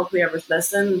great, and I hope whoever's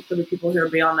listening, for the people who are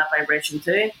beyond that vibration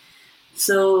too.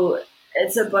 So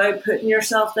it's about putting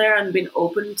yourself there and being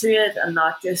open to it, and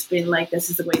not just being like, this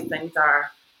is the way things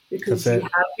are. Because you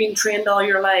have been trained all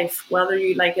your life, whether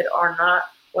you like it or not,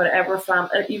 whatever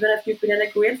family, even if you've been in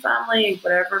a great family,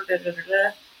 whatever,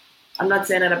 I'm not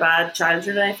saying it a bad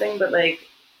childhood or anything, but like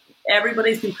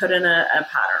everybody's been put in a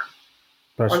pattern.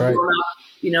 That's right. Growing up,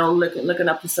 you know, looking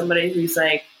up to somebody who's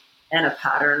like in a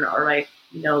pattern, or like,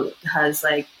 you know, has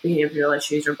like behavioral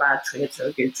issues or bad traits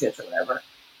or good traits or whatever.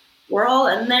 We're all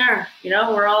in there, you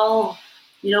know, we're all,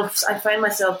 you know, I find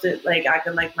myself that like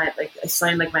acting like I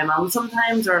sound like my mom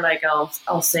sometimes, or like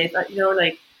I'll say that, you know,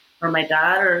 like, or my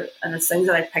dad, and it's things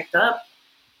that I picked up.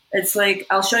 It's like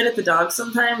I'll shout at the dog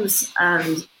sometimes,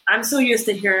 and I'm so used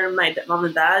to hearing my mom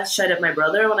and dad shout at my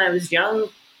brother when I was young.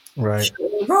 Right.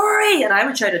 Rory! And I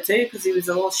would shout it too, because he was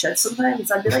a little shit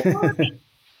sometimes. I'd be like, Rory.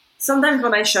 Sometimes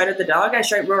when I shout at the dog, I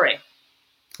shout Rory.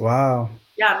 Wow.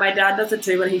 Yeah, my dad does it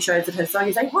too when he shouts at his dog.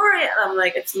 He's like, Rory! And I'm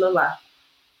like, it's Lola.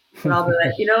 And I'll be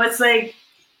like, you know, it's like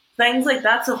things like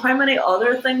that. So how many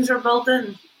other things are built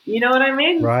in? You know what I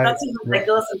mean? Right. That's a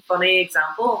ridiculous and funny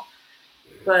example.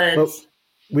 But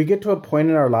we get to a point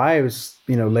in our lives,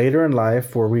 you know, later in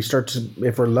life, where we start to,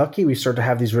 if we're lucky, we start to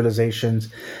have these realizations.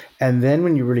 And then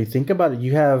when you really think about it,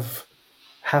 you have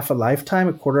half a lifetime,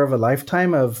 a quarter of a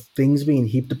lifetime of things being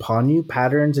heaped upon you,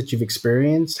 patterns that you've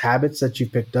experienced, habits that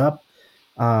you've picked up,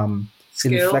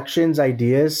 inflections,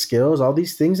 ideas, skills, all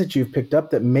these things that you've picked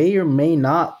up that may or may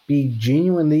not be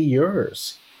genuinely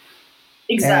yours.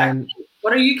 Exactly. And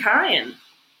what are you carrying?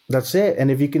 That's it. And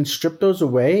if you can strip those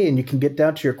away and you can get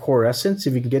down to your core essence,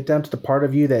 if you can get down to the part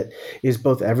of you that is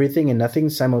both everything and nothing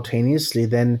simultaneously,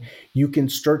 then you can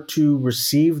start to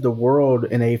receive the world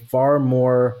in a far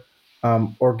more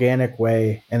organic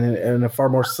way and in a far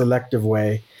more selective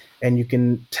way, and you can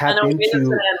And tap a way that's going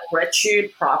into to enrich you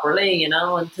properly, and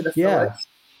to the yeah, fullest.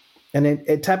 and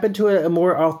it tap into a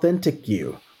more authentic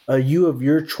you, a you of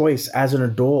your choice as an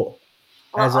adult,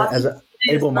 Well, as a authenticity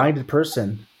is able-minded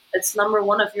person. it's number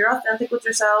one. If you're authentic with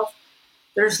yourself,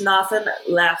 there's nothing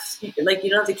left. Like, you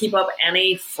don't have to keep up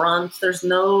any front. There's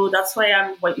no. That's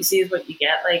why what you see is what you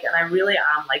get. Like, and I really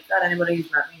am like that. Anybody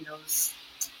who's met me knows.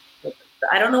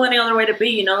 I don't know any other way to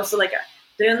be. So like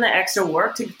doing the extra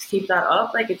work to keep that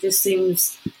up, like it just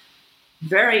seems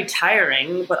very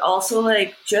tiring. But also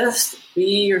like just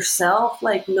be yourself.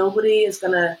 Like nobody is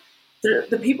gonna.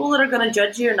 The people that are gonna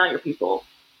judge you are not your people.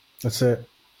 That's it.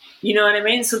 You know what I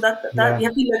mean? So that Yeah. you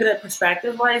have to look at it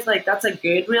perspective wise. Like that's a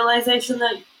good realization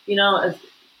that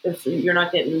if you're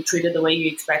not getting treated the way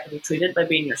you expect to be treated by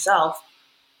being yourself,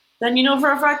 then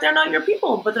for a fact they're not your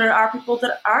people. But there are people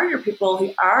that are your people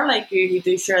who are like you, who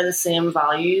do share the same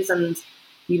values, and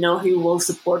who will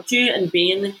support you in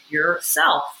being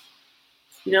yourself.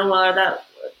 Whether that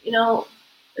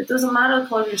it doesn't matter the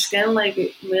color of your skin, like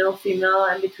male, female,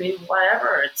 in between,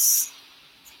 whatever.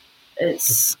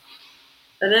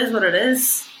 It is what it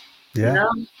is. Yeah.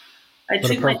 I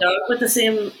treat my dog with the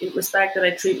same respect that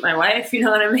I treat my wife. You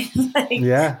know what I mean? Like,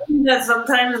 yeah.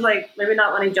 Sometimes, like maybe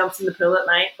not when he jumps in the pool at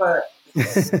night, but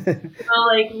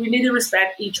like we need to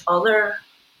respect each other.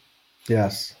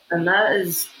 Yes. And that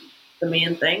is the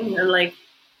main thing. And like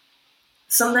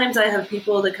sometimes I have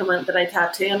people that come in that I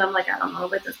tattoo, and I'm like, I don't know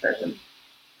about this person,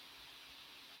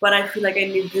 but I feel like I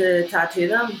need to tattoo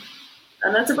them.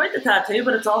 And it's about the tattoo,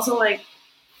 but it's also like,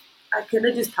 I could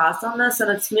have just passed on this, and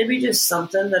it's maybe just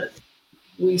something that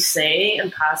we say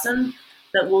in passing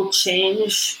that will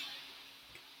change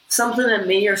something in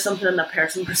me or something in the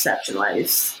person perception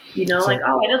wise. Like,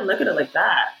 oh, I didn't look at it like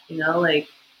that. Like,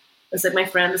 it's like my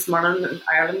friend this morning in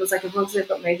Ireland was like, I've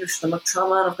got major stomach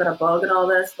trauma and I've got a bug and all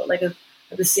this, but like at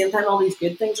the same time, all these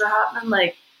good things are happening.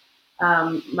 Like,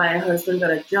 my husband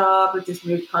got a job, we just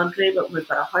moved country, but we've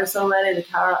got a house already, the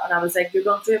car, and I was like, you're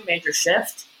going through a major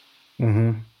shift.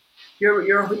 Mm-hmm.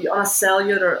 You're on a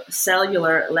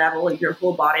cellular level, your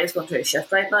whole body is going through a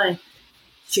shift right now.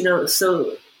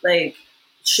 So like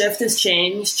shift is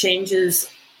change is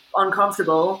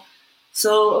uncomfortable.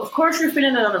 So of course you're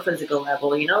feeling it on a physical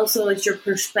level, so it's your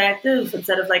perspective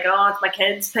instead of like, oh, it's my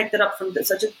kids picked it up from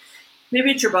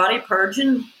maybe it's your body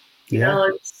purging,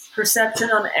 it's perception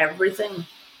on everything.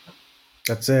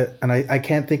 That's it. And I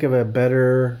can't think of a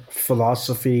better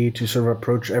philosophy to sort of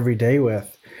approach every day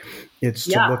with. It's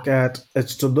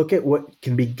to look at what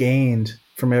can be gained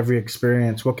from every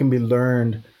experience, what can be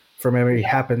learned from every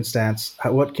happenstance,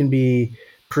 what can be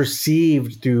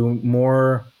perceived through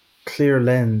more clear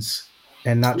lens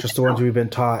and not just the ones we've been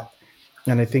taught.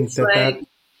 And I think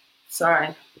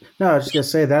sorry. No, I was just gonna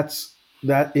say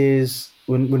that is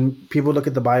when people look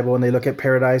at the Bible and they look at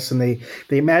paradise and they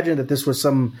imagine that this was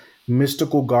some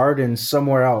mystical garden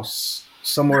somewhere else,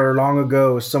 somewhere long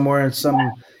ago, somewhere in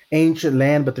some ancient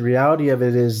land, but the reality of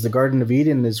it is the Garden of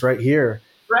Eden is right here.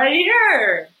 Right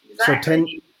here.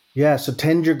 Exactly. So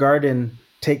tend your garden,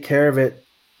 take care of it,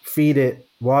 feed it,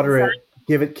 water it,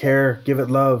 give it care, give it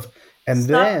love. And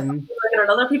then looking at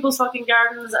other people's fucking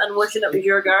gardens and wishing it was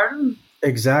your garden.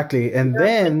 Exactly. And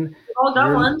then we've all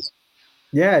got one.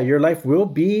 Yeah, your life will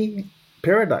be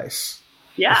paradise.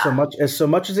 Yeah. As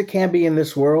much as it can be in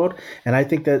this world. And I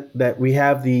think that we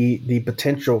have the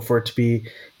potential for it to be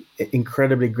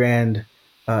incredibly grand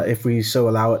if we so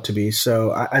allow it to be.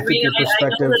 So I think your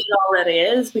perspective... I know that it already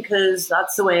is, because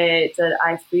that's the way that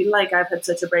I feel like I've had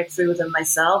such a breakthrough within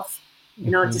myself. It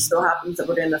just so happens that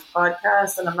we're doing this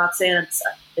podcast, and I'm not saying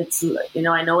it's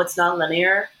I know it's not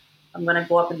linear. I'm going to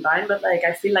go up and down, but like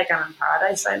I feel like I'm in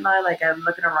paradise right now. Like I'm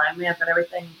looking around me, I've got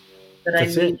everything that I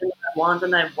need and I want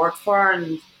and I've worked for,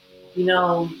 and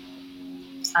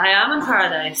I am in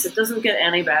paradise. It doesn't get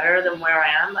any better than where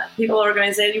I am. People are going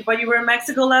to say, but you were in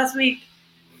Mexico last week.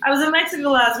 I was in Mexico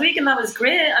last week, and that was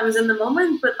great. I was in the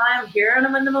moment, but now I'm here and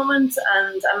I'm in the moment,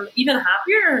 and I'm even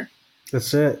happier.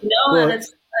 That's it. And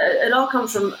it all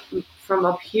comes from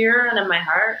up here and in my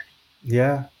heart.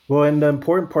 Yeah. Well, and the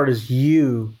important part is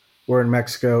you were in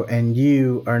Mexico and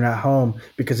you are not home,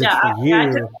 because it's for you. I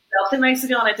took myself to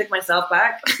Mexico and I took myself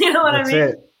back. You know what I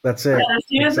mean? That's it.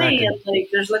 Exactly. And like,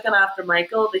 there's looking after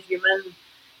Michael, the human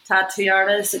tattoo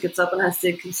artist that gets up and has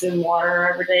to consume water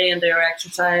every day and do her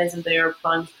exercise and do her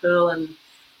plunge pool and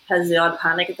has the odd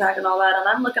panic attack and all that. And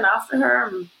I'm looking after her,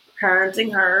 I'm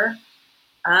parenting her.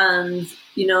 And,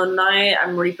 now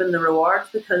I'm reaping the rewards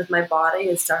because my body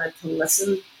has started to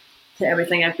listen to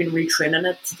everything I've been retraining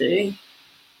it to do.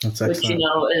 That's which,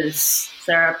 excellent. is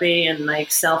therapy and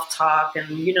like self-talk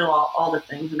and, all the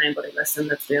things, and anybody listening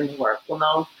that's doing the work will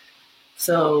know.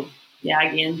 So yeah,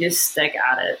 again, just stick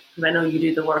at it. Because I know you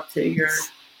do the work too.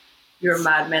 You're a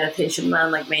mad meditation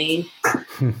man like me. I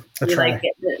You're try. like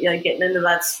getting into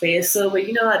that space. So, but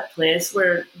that place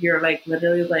where you're like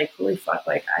literally like, holy fuck,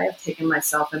 like I have taken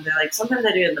myself into, like, sometimes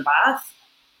I do it in the bath,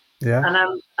 Yeah. and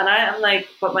I'm like,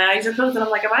 but my eyes are closed, and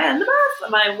I'm like, am I in the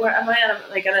bath? Where am I? And I'm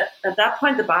like, at that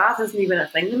point, the bath isn't even a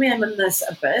thing to me. I'm in this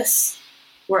abyss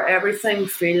where everything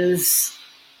feels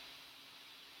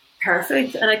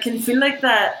perfect, and I can feel like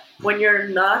that when you're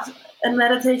not in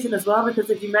meditation as well, because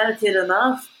if you meditate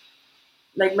enough,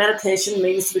 like, meditation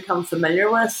means to become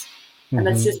familiar with, and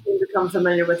it's just to become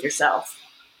familiar with yourself.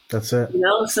 That's it.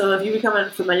 So if you become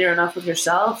familiar enough with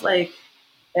yourself, like,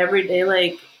 every day,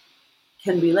 like,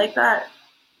 can be like that.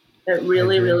 It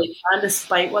really, really can,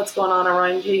 despite what's going on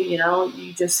around you.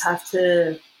 You just have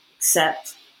to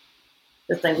accept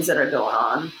the things that are going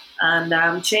on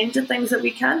and change the things that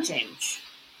we can change.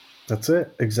 That's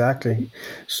it. Exactly.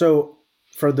 So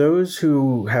for those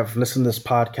who have listened to this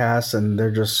podcast and they're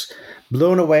just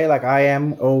blown away, like I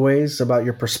am always, about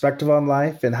your perspective on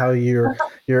life and how your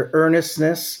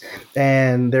earnestness,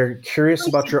 and they're curious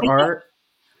about your art,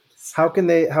 how can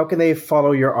they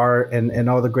follow your art and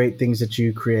all the great things that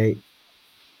you create?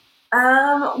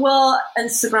 Well,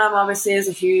 Instagram obviously is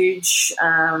a huge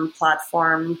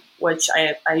platform, which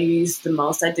I use the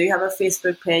most. I do have a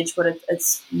Facebook page, but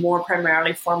it's more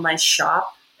primarily for my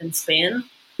shop in Spain.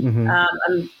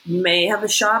 I may have a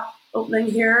shop opening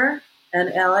here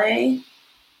in LA,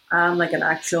 like an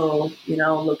actual,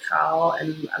 locale,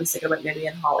 and I'm thinking about maybe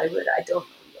in Hollywood. I don't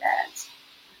know yet.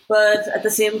 But at the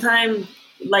same time,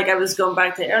 like I was going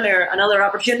back to earlier, another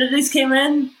opportunities came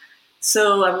in.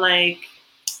 So I'm like,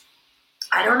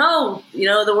 I don't know,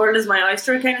 the world is my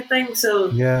oyster kind of thing. So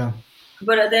Yeah.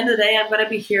 But at the end of the day, I'm going to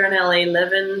be here in LA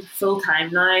living full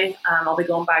time now. I'll be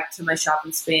going back to my shop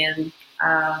in Spain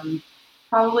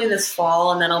probably this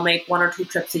fall, and then I'll make 1 or 2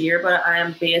 trips a year. But I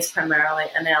am based primarily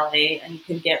in LA, and you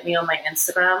can get me on my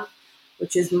Instagram,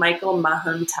 which is Michael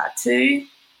Mahon Tattoo.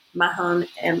 Mahon,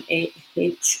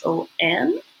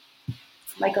 Mahon.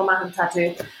 Michael Mahon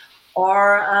Tattoo.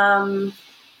 Or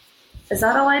is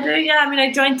that all I do? Yeah, I mean,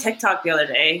 I joined TikTok the other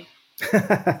day.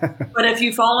 But if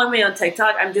you follow me on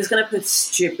TikTok, I'm just going to put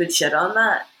stupid shit on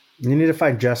that. You need to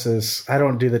find Jess's. I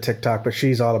don't do the TikTok, but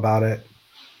she's all about it.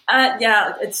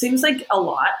 Yeah, it seems like a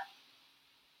lot.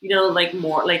 Like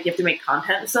more, like you have to make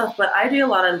content and stuff. But I do a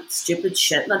lot of stupid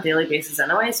shit on a daily basis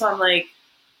anyway. So I'm like,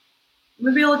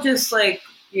 maybe I'll just like,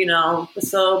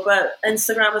 so, but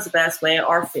Instagram is the best way,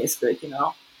 or Facebook,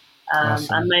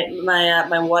 Awesome. And my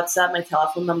WhatsApp, my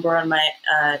telephone number, and my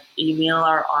email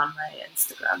are on my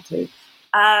Instagram too,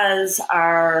 as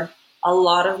are a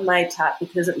lot of my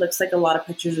because it looks like a lot of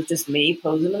pictures of just me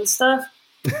posing and stuff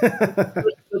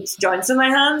with joints in my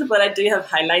hands, but I do have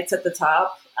highlights at the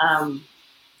top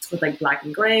with like black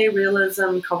and gray,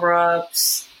 realism,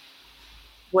 cover-ups,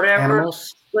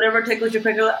 whatever tickles your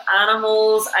pickle.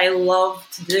 Animals, I love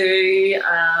to do.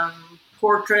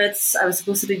 Portraits. I was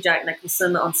supposed to do Jack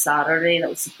Nicholson on Saturday. That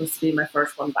was supposed to be my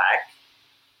first one back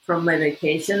from my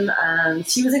vacation, and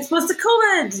she was exposed to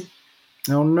COVID.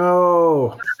 Oh no!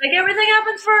 Like, everything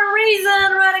happens for a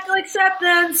reason. Radical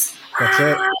acceptance. That's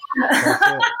it.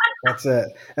 That's it.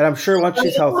 And I'm sure once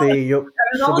she's healthy, she'll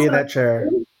be in that chair.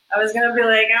 I was gonna be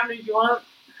like, how many do you want?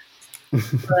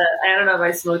 But I don't know if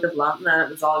I smoked a blunt and then it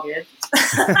was all good.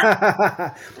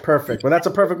 Perfect. Well, that's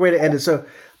a perfect way to end it. So,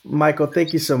 Michael,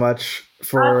 thank you so much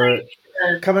for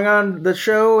coming on the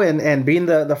show and being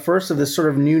the first of this sort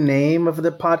of new name of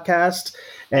the podcast.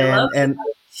 And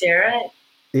share it.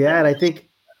 Yeah, and I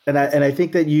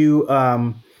think that you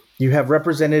have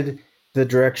represented the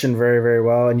direction very, very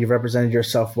well, and you've represented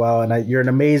yourself well, and you're an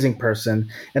amazing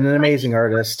person and an amazing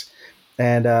artist.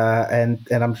 And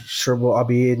I'm sure I'll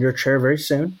be in your chair very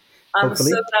soon. I'm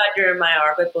hopefully. So glad you're in my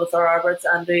orbit, both our orbits,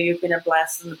 Andrew. You've been a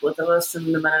blessing to both of us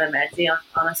from the minute I met you.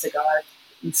 Honest to God,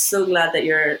 I'm so glad that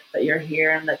you're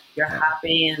here and that you're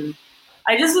happy. And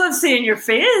I just love seeing your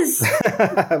face.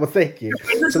 Well, thank you.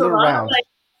 It's a little round. Like,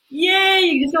 yeah,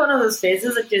 you just got one of those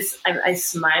faces that just I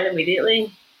smile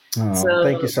immediately. Oh, so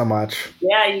thank you so much.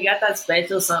 Yeah, you got that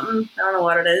special something. I don't know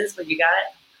what it is, but you got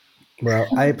it. Well,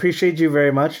 I appreciate you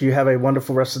very much. You have a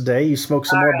wonderful rest of the day. You smoke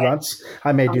some more blunts.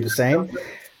 I may do the same.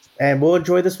 And we'll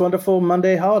enjoy this wonderful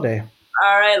Monday holiday.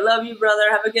 All right. Love you, brother.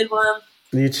 Have a good one.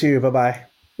 You too. Bye-bye.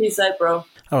 Peace out, bro.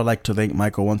 I would like to thank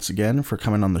Michael once again for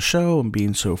coming on the show and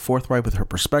being so forthright with her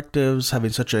perspectives,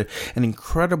 having such an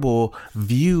incredible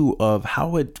view of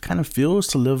how it kind of feels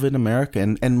to live in America,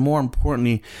 and more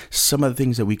importantly, some of the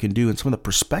things that we can do and some of the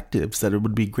perspectives that it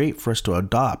would be great for us to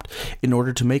adopt in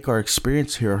order to make our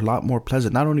experience here a lot more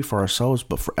pleasant, not only for ourselves,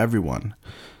 but for everyone.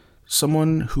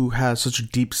 Someone who has such a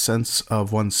deep sense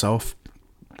of oneself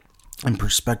and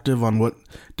perspective on what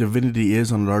divinity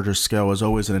is on a larger scale is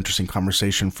always an interesting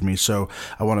conversation for me. So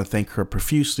I want to thank her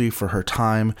profusely for her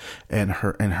time and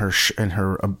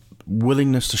her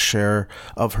willingness to share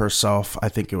of herself. I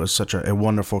think it was such a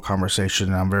wonderful conversation,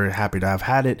 and I'm very happy to have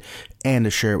had it and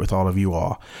to share it with all of you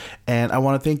all. And I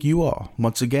want to thank you all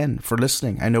once again for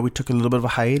listening. I know we took a little bit of a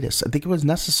hiatus. I think it was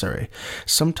necessary.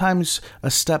 Sometimes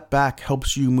a step back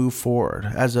helps you move forward,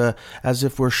 as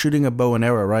if we're shooting a bow and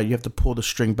arrow, right? You have to pull the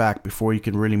string back before you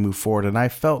can really move forward. And I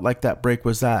felt like that break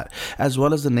was that, as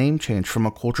well as the name change from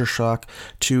A Culture Shock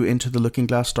to Into the Looking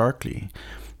Glass Darkly.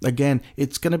 Again,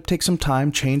 it's going to take some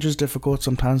time. Change is difficult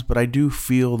sometimes, but I do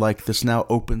feel like this now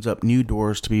opens up new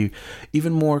doors to be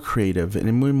even more creative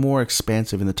and more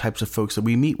expansive in the types of folks that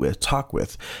we meet with, talk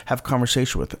with, have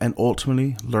conversation with, and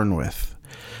ultimately learn with.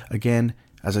 Again,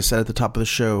 as I said at the top of the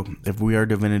show, if we are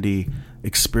divinity,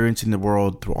 experiencing the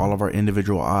world through all of our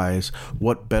individual eyes,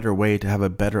 what better way to have a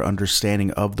better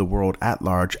understanding of the world at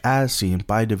large as seen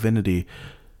by divinity,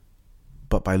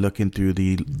 but by looking through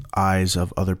the eyes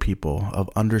of other people, of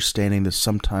understanding the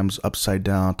sometimes upside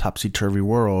down, topsy-turvy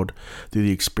world through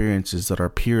the experiences that our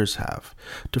peers have,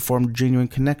 to form genuine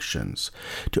connections,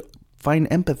 to find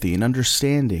empathy and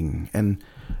understanding and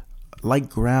like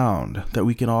ground that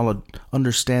we can all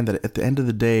understand that at the end of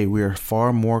the day, we are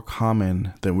far more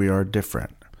common than we are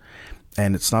different.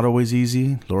 And it's not always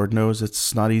easy. Lord knows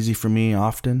it's not easy for me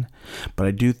often. But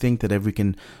I do think that if we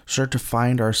can start to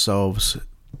find ourselves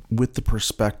with the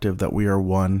perspective that we are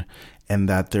one and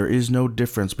that there is no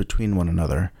difference between one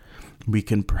another, we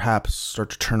can perhaps start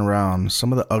to turn around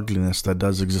some of the ugliness that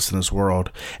does exist in this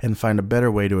world and find a better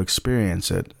way to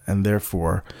experience it, and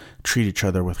therefore treat each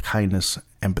other with kindness,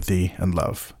 empathy, and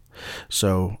love.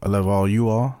 So I love all you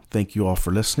all. Thank you all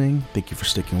for listening. Thank you for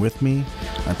sticking with me.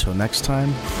 Until next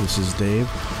time, this is Dave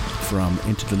from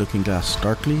Into the Looking Glass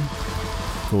Darkly.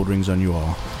 Gold rings on you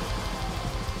all.